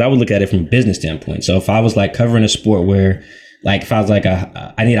advantageous, because I would look at it from a business standpoint. So if I was like covering a sport where, like, if I was like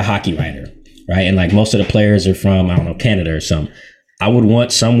I need a hockey writer, right, and like most of the players are from, I don't know, Canada or something, I would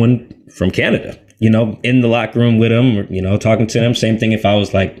want someone from Canada, in the locker room with them, or, talking to them. Same thing if I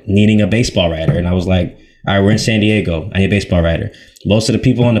was like needing a baseball writer and I was like, all right, we're in San Diego, I need a baseball writer. Most of the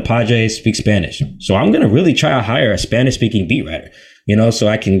people on the Padres speak Spanish. So I'm going to really try to hire a Spanish speaking beat writer, so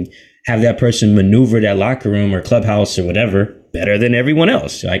I can have that person maneuver that locker room or clubhouse or whatever better than everyone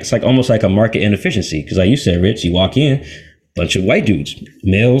else. Like, it's like almost like a market inefficiency. Because like you said, Rich, you walk in, bunch of white dudes,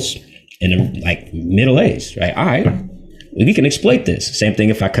 males, and like middle aged, right? All right, we can exploit this. Same thing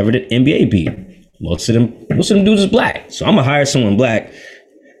if I covered an NBA beat. Most of them dudes is black. So I'm going to hire someone black,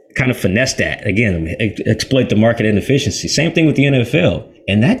 kind of finesse that. Again, exploit the market inefficiency. Same thing with the NFL.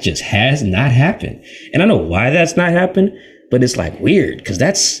 And that just has not happened. And I know why that's not happened, but it's like weird because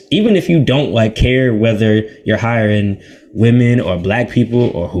that's, even if you don't like care whether you're hiring women or black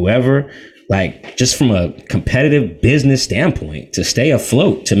people or whoever, like just from a competitive business standpoint, to stay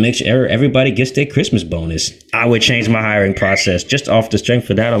afloat, to make sure everybody gets their Christmas bonus, I would change my hiring process just off the strength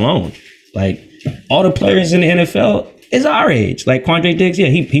of that alone. Like all the players in the NFL is our age. Like Quandre Diggs, yeah,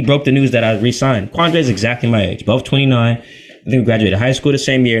 he broke the news that I re-signed. Quandre is exactly my age, both 29. I think we graduated high school the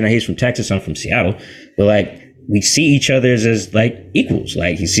same year. Now he's from Texas, I'm from Seattle. But like, we see each other as like equals.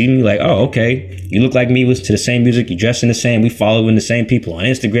 Like he see me like, oh, okay, you look like me, listen to the same music, you dress in the same, we following the same people on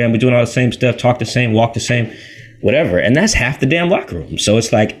Instagram, we're doing all the same stuff, talk the same, walk the same, whatever. And that's half the damn locker room. So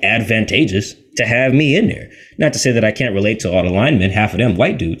it's like advantageous to have me in there. Not to say that I can't relate to all the linemen, half of them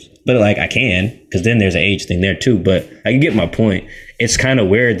white dudes, but like I can, because then there's an age thing there too. But I can get my point. It's kind of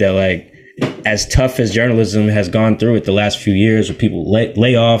weird that like, as tough as journalism has gone through it the last few years with people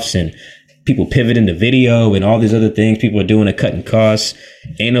layoffs and people pivot into video and all these other things, people are doing a cutting costs.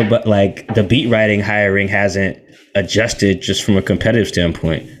 Ain't no, but like the beat writing hiring hasn't adjusted just from a competitive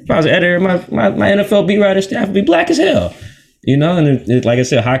standpoint. If I was an editor, my NFL beat writer staff would be black as hell, and like I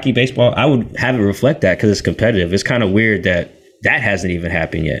said, hockey, baseball, I would have it reflect that because it's competitive. It's kind of weird that hasn't even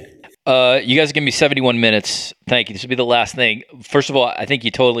happened yet. You guys give me 71 minutes. Thank you. This will be the last thing. First of all, I think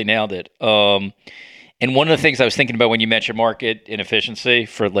you totally nailed it. And one of the things I was thinking about when you mentioned market inefficiency,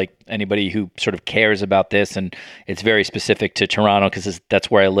 for like anybody who sort of cares about this, and it's very specific to Toronto because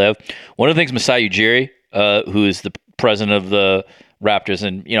that's where I live. One of the things Masai Ujiri, who is the president of the Raptors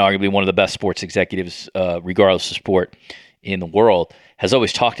and arguably one of the best sports executives, regardless of sport, in the world, has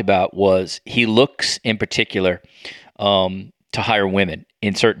always talked about was he looks in particular to hire women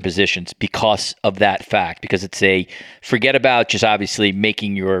in certain positions because of that fact, because it's forget about just obviously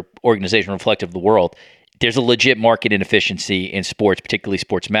making your organization reflective of the world. there's a legit market inefficiency in sports, particularly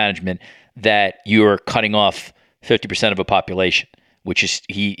sports management, that you're cutting off 50% of a population, which is,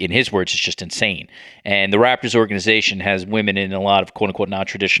 in his words, is just insane. And the Raptors organization has women in a lot of quote unquote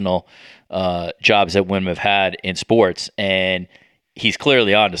non-traditional jobs that women have had in sports. And he's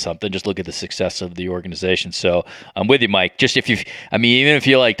clearly onto something. Just look at the success of the organization. So I'm with you, Mike. Just even if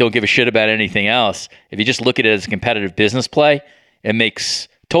you like don't give a shit about anything else, if you just look at it as a competitive business play, it makes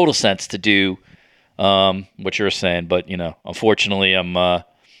total sense to do what you're saying. But unfortunately, I'm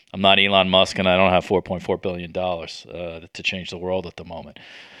not Elon Musk, and I don't have $4.4 billion to change the world at the moment.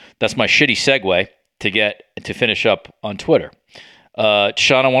 That's my shitty segue to finish up on Twitter.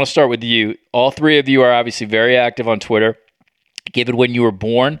 Sean, I want to start with you. All three of you are obviously very active on Twitter. Given when you were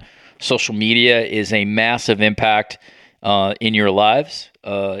born, social media is a massive impact in your lives.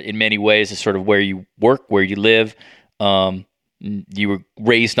 In many ways, it's sort of where you work, where you live. You were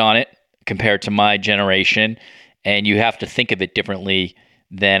raised on it compared to my generation, and you have to think of it differently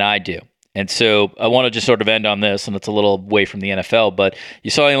than I do. And so I want to just sort of end on this, and it's a little away from the NFL, but you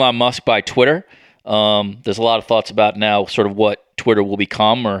saw Elon Musk buy Twitter. There's a lot of thoughts about now sort of what Twitter will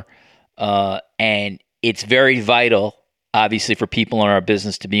become, and it's very vital, obviously, for people in our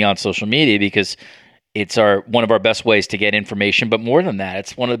business to be on social media because it's one of our best ways to get information. But more than that,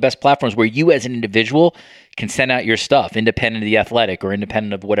 it's one of the best platforms where you as an individual can send out your stuff, independent of The Athletic or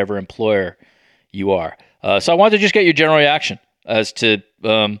independent of whatever employer you are. So I wanted to just get your general reaction as to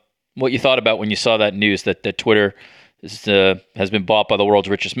what you thought about when you saw that news that Twitter has been bought by the world's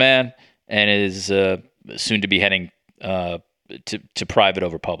richest man and is soon to be heading to private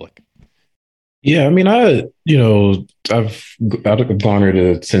over public. Yeah, I mean, I've garnered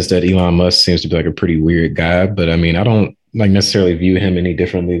a sense that Elon Musk seems to be like a pretty weird guy, but I mean, I don't necessarily view him any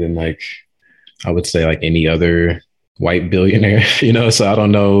differently than I would say any other white billionaire, so I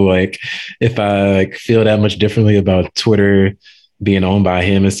don't know if I feel that much differently about Twitter being owned by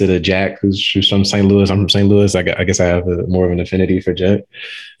him instead of Jack, who's from St. Louis. I'm from St. Louis. I guess I have more of an affinity for Jack.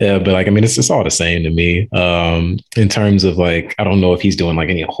 Yeah, but it's all the same to me. In terms of I don't know if he's doing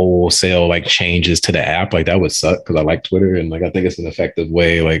any wholesale changes to the app. That would suck because I like Twitter and I think it's an effective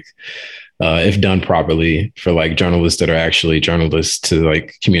way if done properly for journalists that are actually journalists to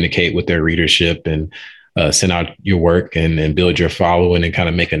communicate with their readership and send out your work and build your following and kind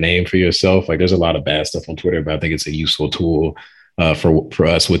of make a name for yourself. There's a lot of bad stuff on Twitter, but I think it's a useful tool for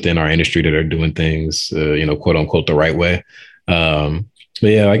us within our industry that are doing things, quote unquote, the right way. But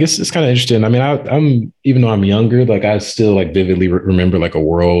yeah, I guess it's kind of interesting. I mean, I'm even though I'm younger, I still vividly remember a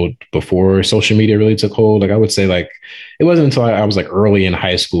world before social media really took hold. I would say it wasn't until I was early in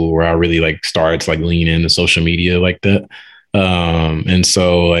high school where I really started to lean into social media like that. And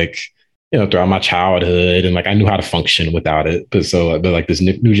so throughout my childhood and I knew how to function without it. But this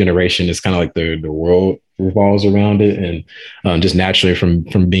new generation is kind of the world revolves around it. And just naturally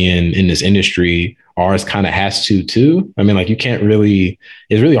from being in this industry, ours kind of has to too. I mean, you can't really,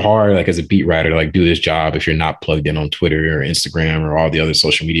 it's really hard as a beat writer to do this job if you're not plugged in on Twitter or Instagram or all the other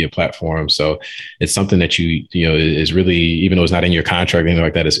social media platforms. So it's something that you is really, even though it's not in your contract or anything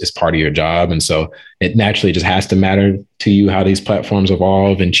like that, it's part of your job. And so it naturally just has to matter to you how these platforms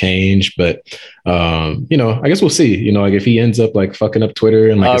evolve and change. But I guess we'll see, if he ends up fucking up Twitter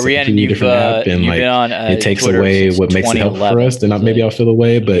and it's a completely different app and it takes Twitter away what makes it help for us, then maybe I'll feel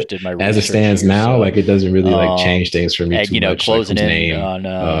away. But as it stands now, it doesn't really change things for me too much. Closing whose in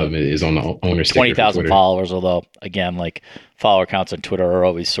name is on the owner sticker. 20,000 followers, although again, follower counts on Twitter are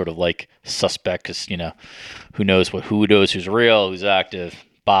always sort of suspect because who knows who's real, who's active,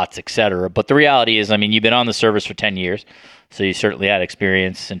 bots, etc. But the reality is, you've been on the service for 10 years, so you certainly had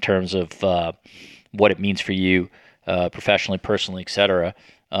experience in terms of what it means for you professionally, personally, etc.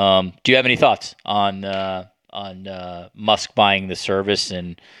 Do you have any thoughts on Musk buying the service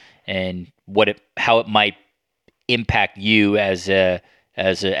and how it might impact you as a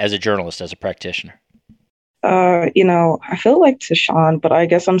journalist, as a practitioner? I feel to Sean, but I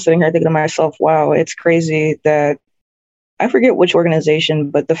guess I'm sitting here thinking to myself, wow, it's crazy that I forget which organization,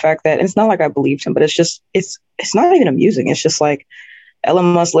 but the fact that it's not I believed him, but it's not even amusing. It's just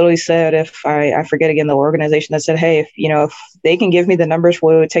Elon Musk literally said, if I forget again, the organization that said, hey, if they can give me the numbers for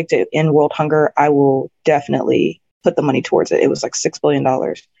what it would take to end world hunger, I will definitely put the money towards it. It was $6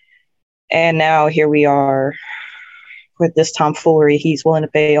 billion. And now here we are with this tomfoolery. He's willing to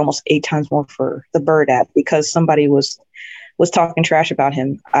pay almost 8 times more for the Bird app because somebody was talking trash about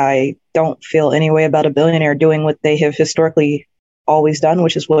him. I don't feel any way about a billionaire doing what they have historically always done,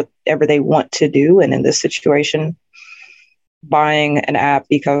 which is whatever they want to do. And in this situation, buying an app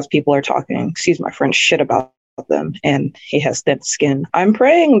because people are talking, excuse my French, shit about them, and he has thin skin. I'm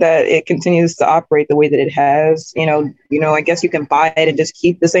praying that it continues to operate the way that it has. I guess you can buy it and just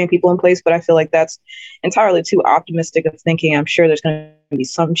keep the same people in place, but I feel like that's entirely too optimistic of thinking. I'm sure there's going to be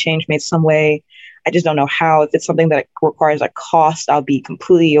some change made some way. I just don't know how. If it's something that requires a cost, I'll be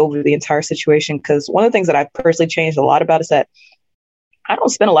completely over the entire situation. Because one of the things that I've personally changed a lot about is that I don't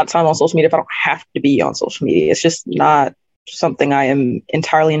spend a lot of time on social media if I don't have to be on social media. It's just not something I am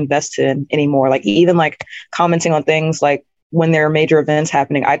entirely invested in anymore. Like even like commenting on things like when there are major events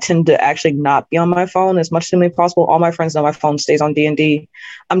happening, I tend to actually not be on my phone as much as humanly possible. All my friends know my phone stays on D&D.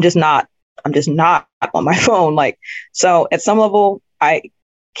 I'm just not on my phone. Like, so at some level, I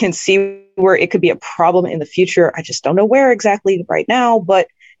can see where it could be a problem in the future. I just don't know where exactly right now, but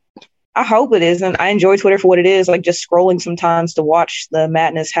I hope it isn't. I enjoy Twitter for what it is, like just scrolling sometimes to watch the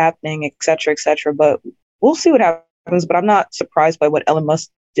madness happening, et cetera, but we'll see what happens. But I'm not surprised by what Elon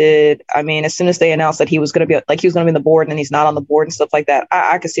Musk did. I mean, as soon as they announced that he was going to be in the board and he's not on the board and stuff like that,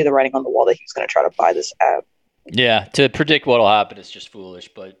 I could see the writing on the wall that he was going to try to buy this app. Yeah, to predict what will happen is just foolish,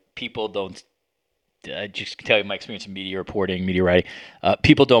 but people don't. I just can tell you my experience in media reporting, media writing.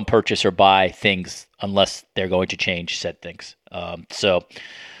 People don't purchase or buy things unless they're going to change said things. So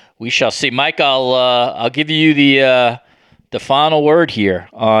we shall see. Mike, I'll give you the final word here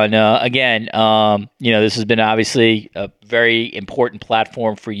on again. This has been obviously a very important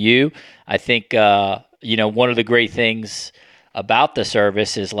platform for you. I think one of the great things about the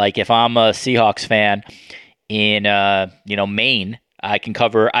service is like if I'm a Seahawks fan in Maine, I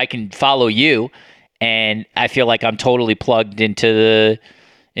can follow you. And I feel like I'm totally plugged into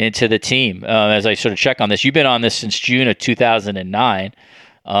the team as I sort of check on this. You've been on this since June of 2009,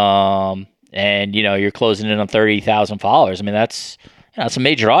 and you're closing in on 30,000 followers. I mean, that's a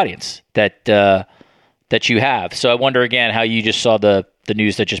major audience that you have. So I wonder again how you just saw the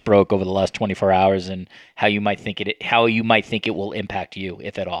news that just broke over the last 24 hours, and how you might think it will impact you,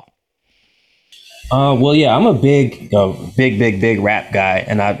 if at all. Well, yeah, I'm a big rap guy,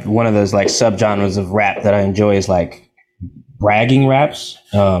 and one of those like subgenres of rap that I enjoy is like bragging raps.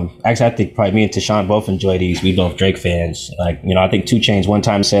 Actually, I think probably me and Tashawn both enjoy these. We both Drake fans. Like, I think 2 Chainz one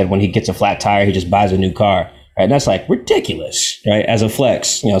time said when he gets a flat tire, he just buys a new car. Right, and that's like ridiculous, right? As a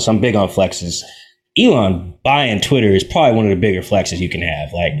flex, so I'm big on flexes. Elon buying Twitter is probably one of the bigger flexes you can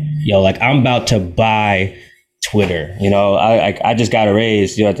have. Like, I'm about to buy Twitter. I just got a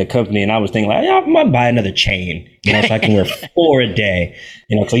raise at the company, and I was thinking like, I might buy another chain, so I can wear 4 a day,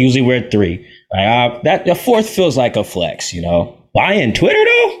 because I usually wear 3. That the 4th feels like a flex, Buying Twitter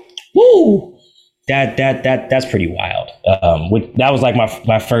though, woo, that's pretty wild. That was like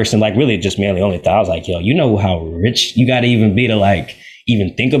my first and like really just mainly only thought. I was like, how rich you got to even be to like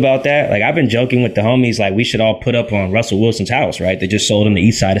even think about that. Like I've been joking with the homies, like we should all put up on Russell Wilson's house, right? They just sold him the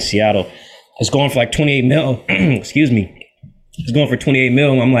east side of Seattle. It's going for like 28 mil. Excuse me. It's going for 28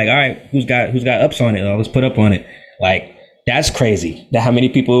 mil. I'm like, all right, who's got ups on it? Let's put up on it. Like, that's crazy. That how many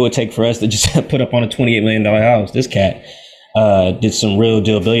people it would take for us to just put up on a $28 million house. This cat did some real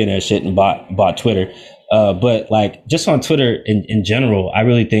deal billionaire shit and bought Twitter. But like just on Twitter in general, I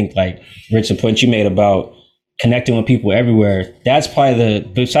really think like Rich, the point you made about connecting with people everywhere, that's probably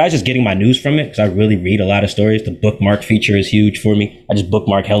besides just getting my news from it, because I really read a lot of stories, the bookmark feature is huge for me. I just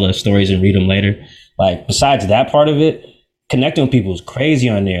bookmark hella stories and read them later. Like besides that part of it, connecting with people is crazy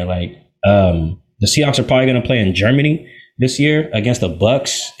on there. Like the Seahawks are probably going to play in Germany this year against the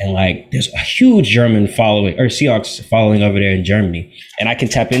Bucks, and like there's a huge German following or Seahawks following over there in Germany, and I can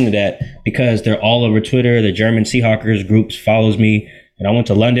tap into that because they're all over Twitter. The German Seahawkers groups follows me. And I went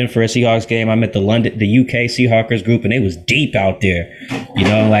to London for a Seahawks game. I met the UK Seahawkers group, and it was deep out there.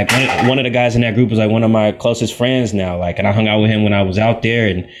 Like one of the guys in that group was like one of my closest friends now. Like, and I hung out with him when I was out there,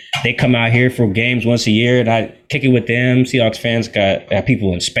 and they come out here for games once a year, and I kick it with them. Seahawks fans got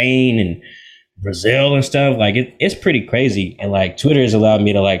people in Spain and Brazil and stuff. Like it's pretty crazy. And like Twitter has allowed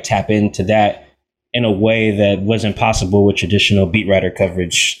me to like tap into that in a way that wasn't possible with traditional beat writer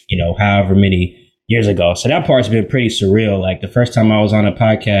coverage, however many years ago. So that part's been pretty surreal. Like the first time I was on a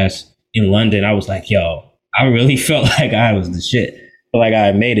podcast in London, I was like, I really felt like I was the shit. But like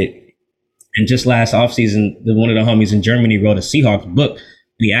I made it. And just last offseason, one of the homies in Germany wrote a Seahawks book, and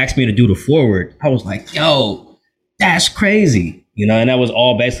he asked me to do the forward. I was like, that's crazy. And that was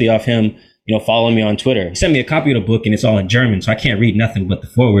all basically off him, following me on Twitter. He sent me a copy of the book, and it's all in German, so I can't read nothing but the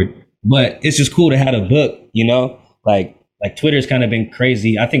forward. But it's just cool to have a book, like Twitter's kind of been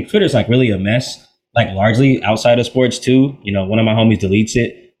crazy. I think Twitter's like really a mess. Like largely outside of sports too. One of my homies deletes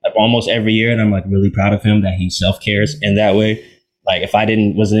it like almost every year, and I'm like really proud of him that he self-cares in that way. Like if I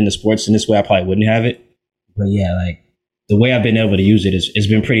wasn't into sports in this way, I probably wouldn't have it. But yeah, like the way I've been able to use it it's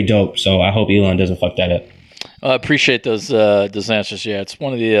been pretty dope. So I hope Elon doesn't fuck that up. I appreciate those answers. Yeah, it's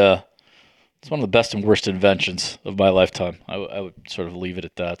one of the best and worst inventions of my lifetime. I would sort of leave it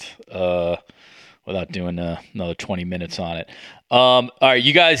at that without doing another 20 minutes on it. All right,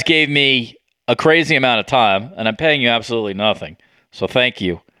 you guys gave me a crazy amount of time, and I'm paying you absolutely nothing. So thank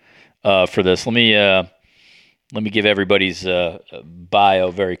you for this. Let me give everybody's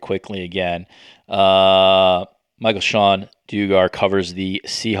bio very quickly again. Michael Sean Dugar covers the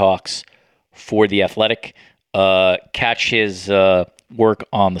Seahawks for The Athletic. Catch his work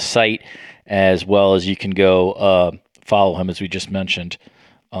on the site, as well as you can go follow him, as we just mentioned,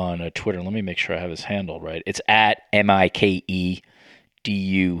 on Twitter. Let me make sure I have his handle right. It's at MikeDugar.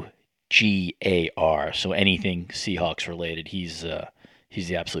 So anything Seahawks related, he's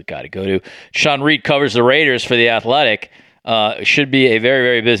the absolute guy to go to. Sean Reed covers the Raiders for The Athletic. Should be a very,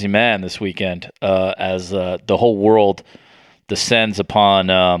 very busy man this weekend as the whole world descends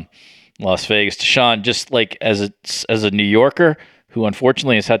upon Las Vegas. Sean, just like as a New Yorker who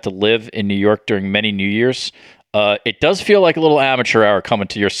unfortunately has had to live in New York during many New Years, it does feel like a little amateur hour coming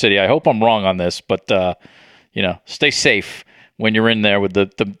to your city. I hope I'm wrong on this, but stay safe when you're in there with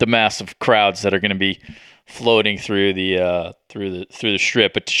the massive crowds that are going to be floating through the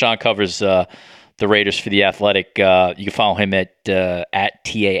strip. But Sean covers the Raiders for The Athletic. You can follow him at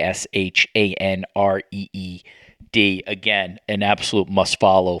TASHANREED. Again, an absolute must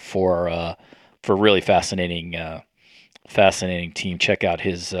follow for really fascinating team. Check out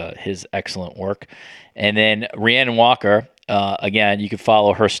his excellent work. And then Rhiannon Walker, again, you can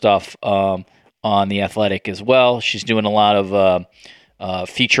follow her stuff on The Athletic as well. She's doing a lot of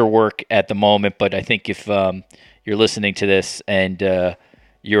feature work at the moment, but I think if you're listening to this and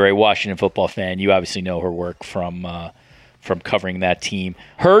you're a Washington football fan, you obviously know her work from covering that team.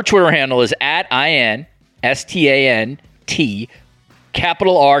 Her Twitter handle is at INSTANT,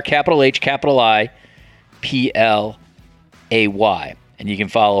 capital R, capital H, capital I, PLAY. And you can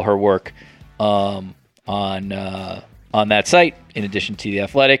follow her work on that site, in addition to The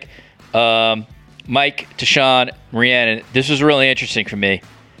Athletic. Mike, Tashawn, Rhiannon, this was really interesting for me.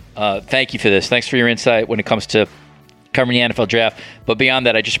 Thank you for this. Thanks for your insight when it comes to covering the NFL draft. But beyond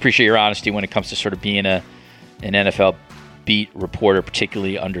that, I just appreciate your honesty when it comes to sort of being an NFL beat reporter,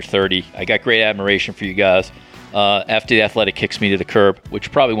 particularly under 30. I got great admiration for you guys. After The Athletic kicks me to the curb,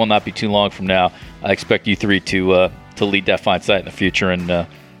 which probably will not be too long from now, I expect you three to lead that fine site in the future, and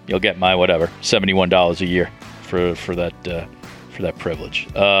you'll get my $71 a year for that privilege.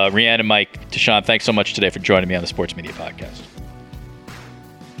 Rhiannon, Mike, Tashawn, thanks so much today for joining me on the Sports Media Podcast.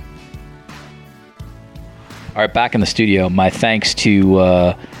 All right, back in the studio. My thanks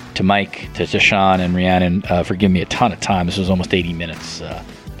to Mike, to Tashawn, and Rhiannon for giving me a ton of time. This was almost 80 minutes,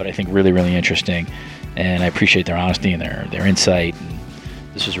 but I think really, really interesting. And I appreciate their honesty and their insight. And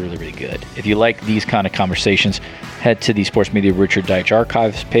this was really, really good. If you like these kind of conversations, head to the Sports Media Richard Deitch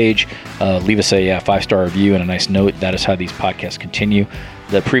Archives page. Leave us a 5-star review and a nice note. That is how these podcasts continue.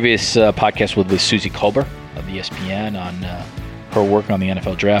 The previous podcast was with Susie Kolber of ESPN on her work on the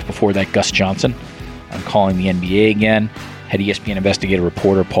NFL draft. Before that, Gus Johnson on calling the NBA again. Had ESPN investigative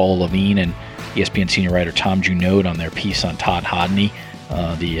reporter Paul Levine and ESPN senior writer Tom Junod on their piece on Todd Hodney,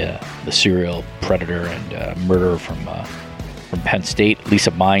 the serial predator and murderer from Penn State. Lisa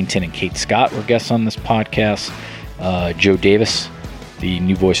Byington and Kate Scott were guests on this podcast. Joe Davis, the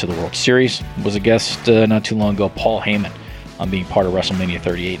new voice of the World Series, was a guest not too long ago. Paul Heyman on being part of WrestleMania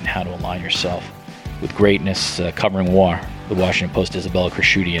 38 and how to align yourself with greatness, covering war. The Washington Post, Isabella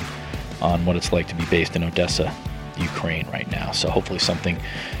Krashudian, on what it's like to be based in Odessa, Ukraine right now. So hopefully something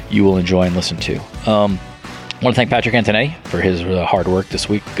you will enjoy and listen to. I want to thank Patrick Antonetti for his hard work this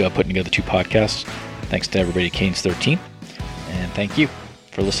week, putting together 2 podcasts. Thanks to everybody at Canes 13. And thank you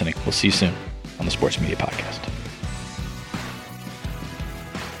for listening. We'll see you soon on the Sports Media Podcast.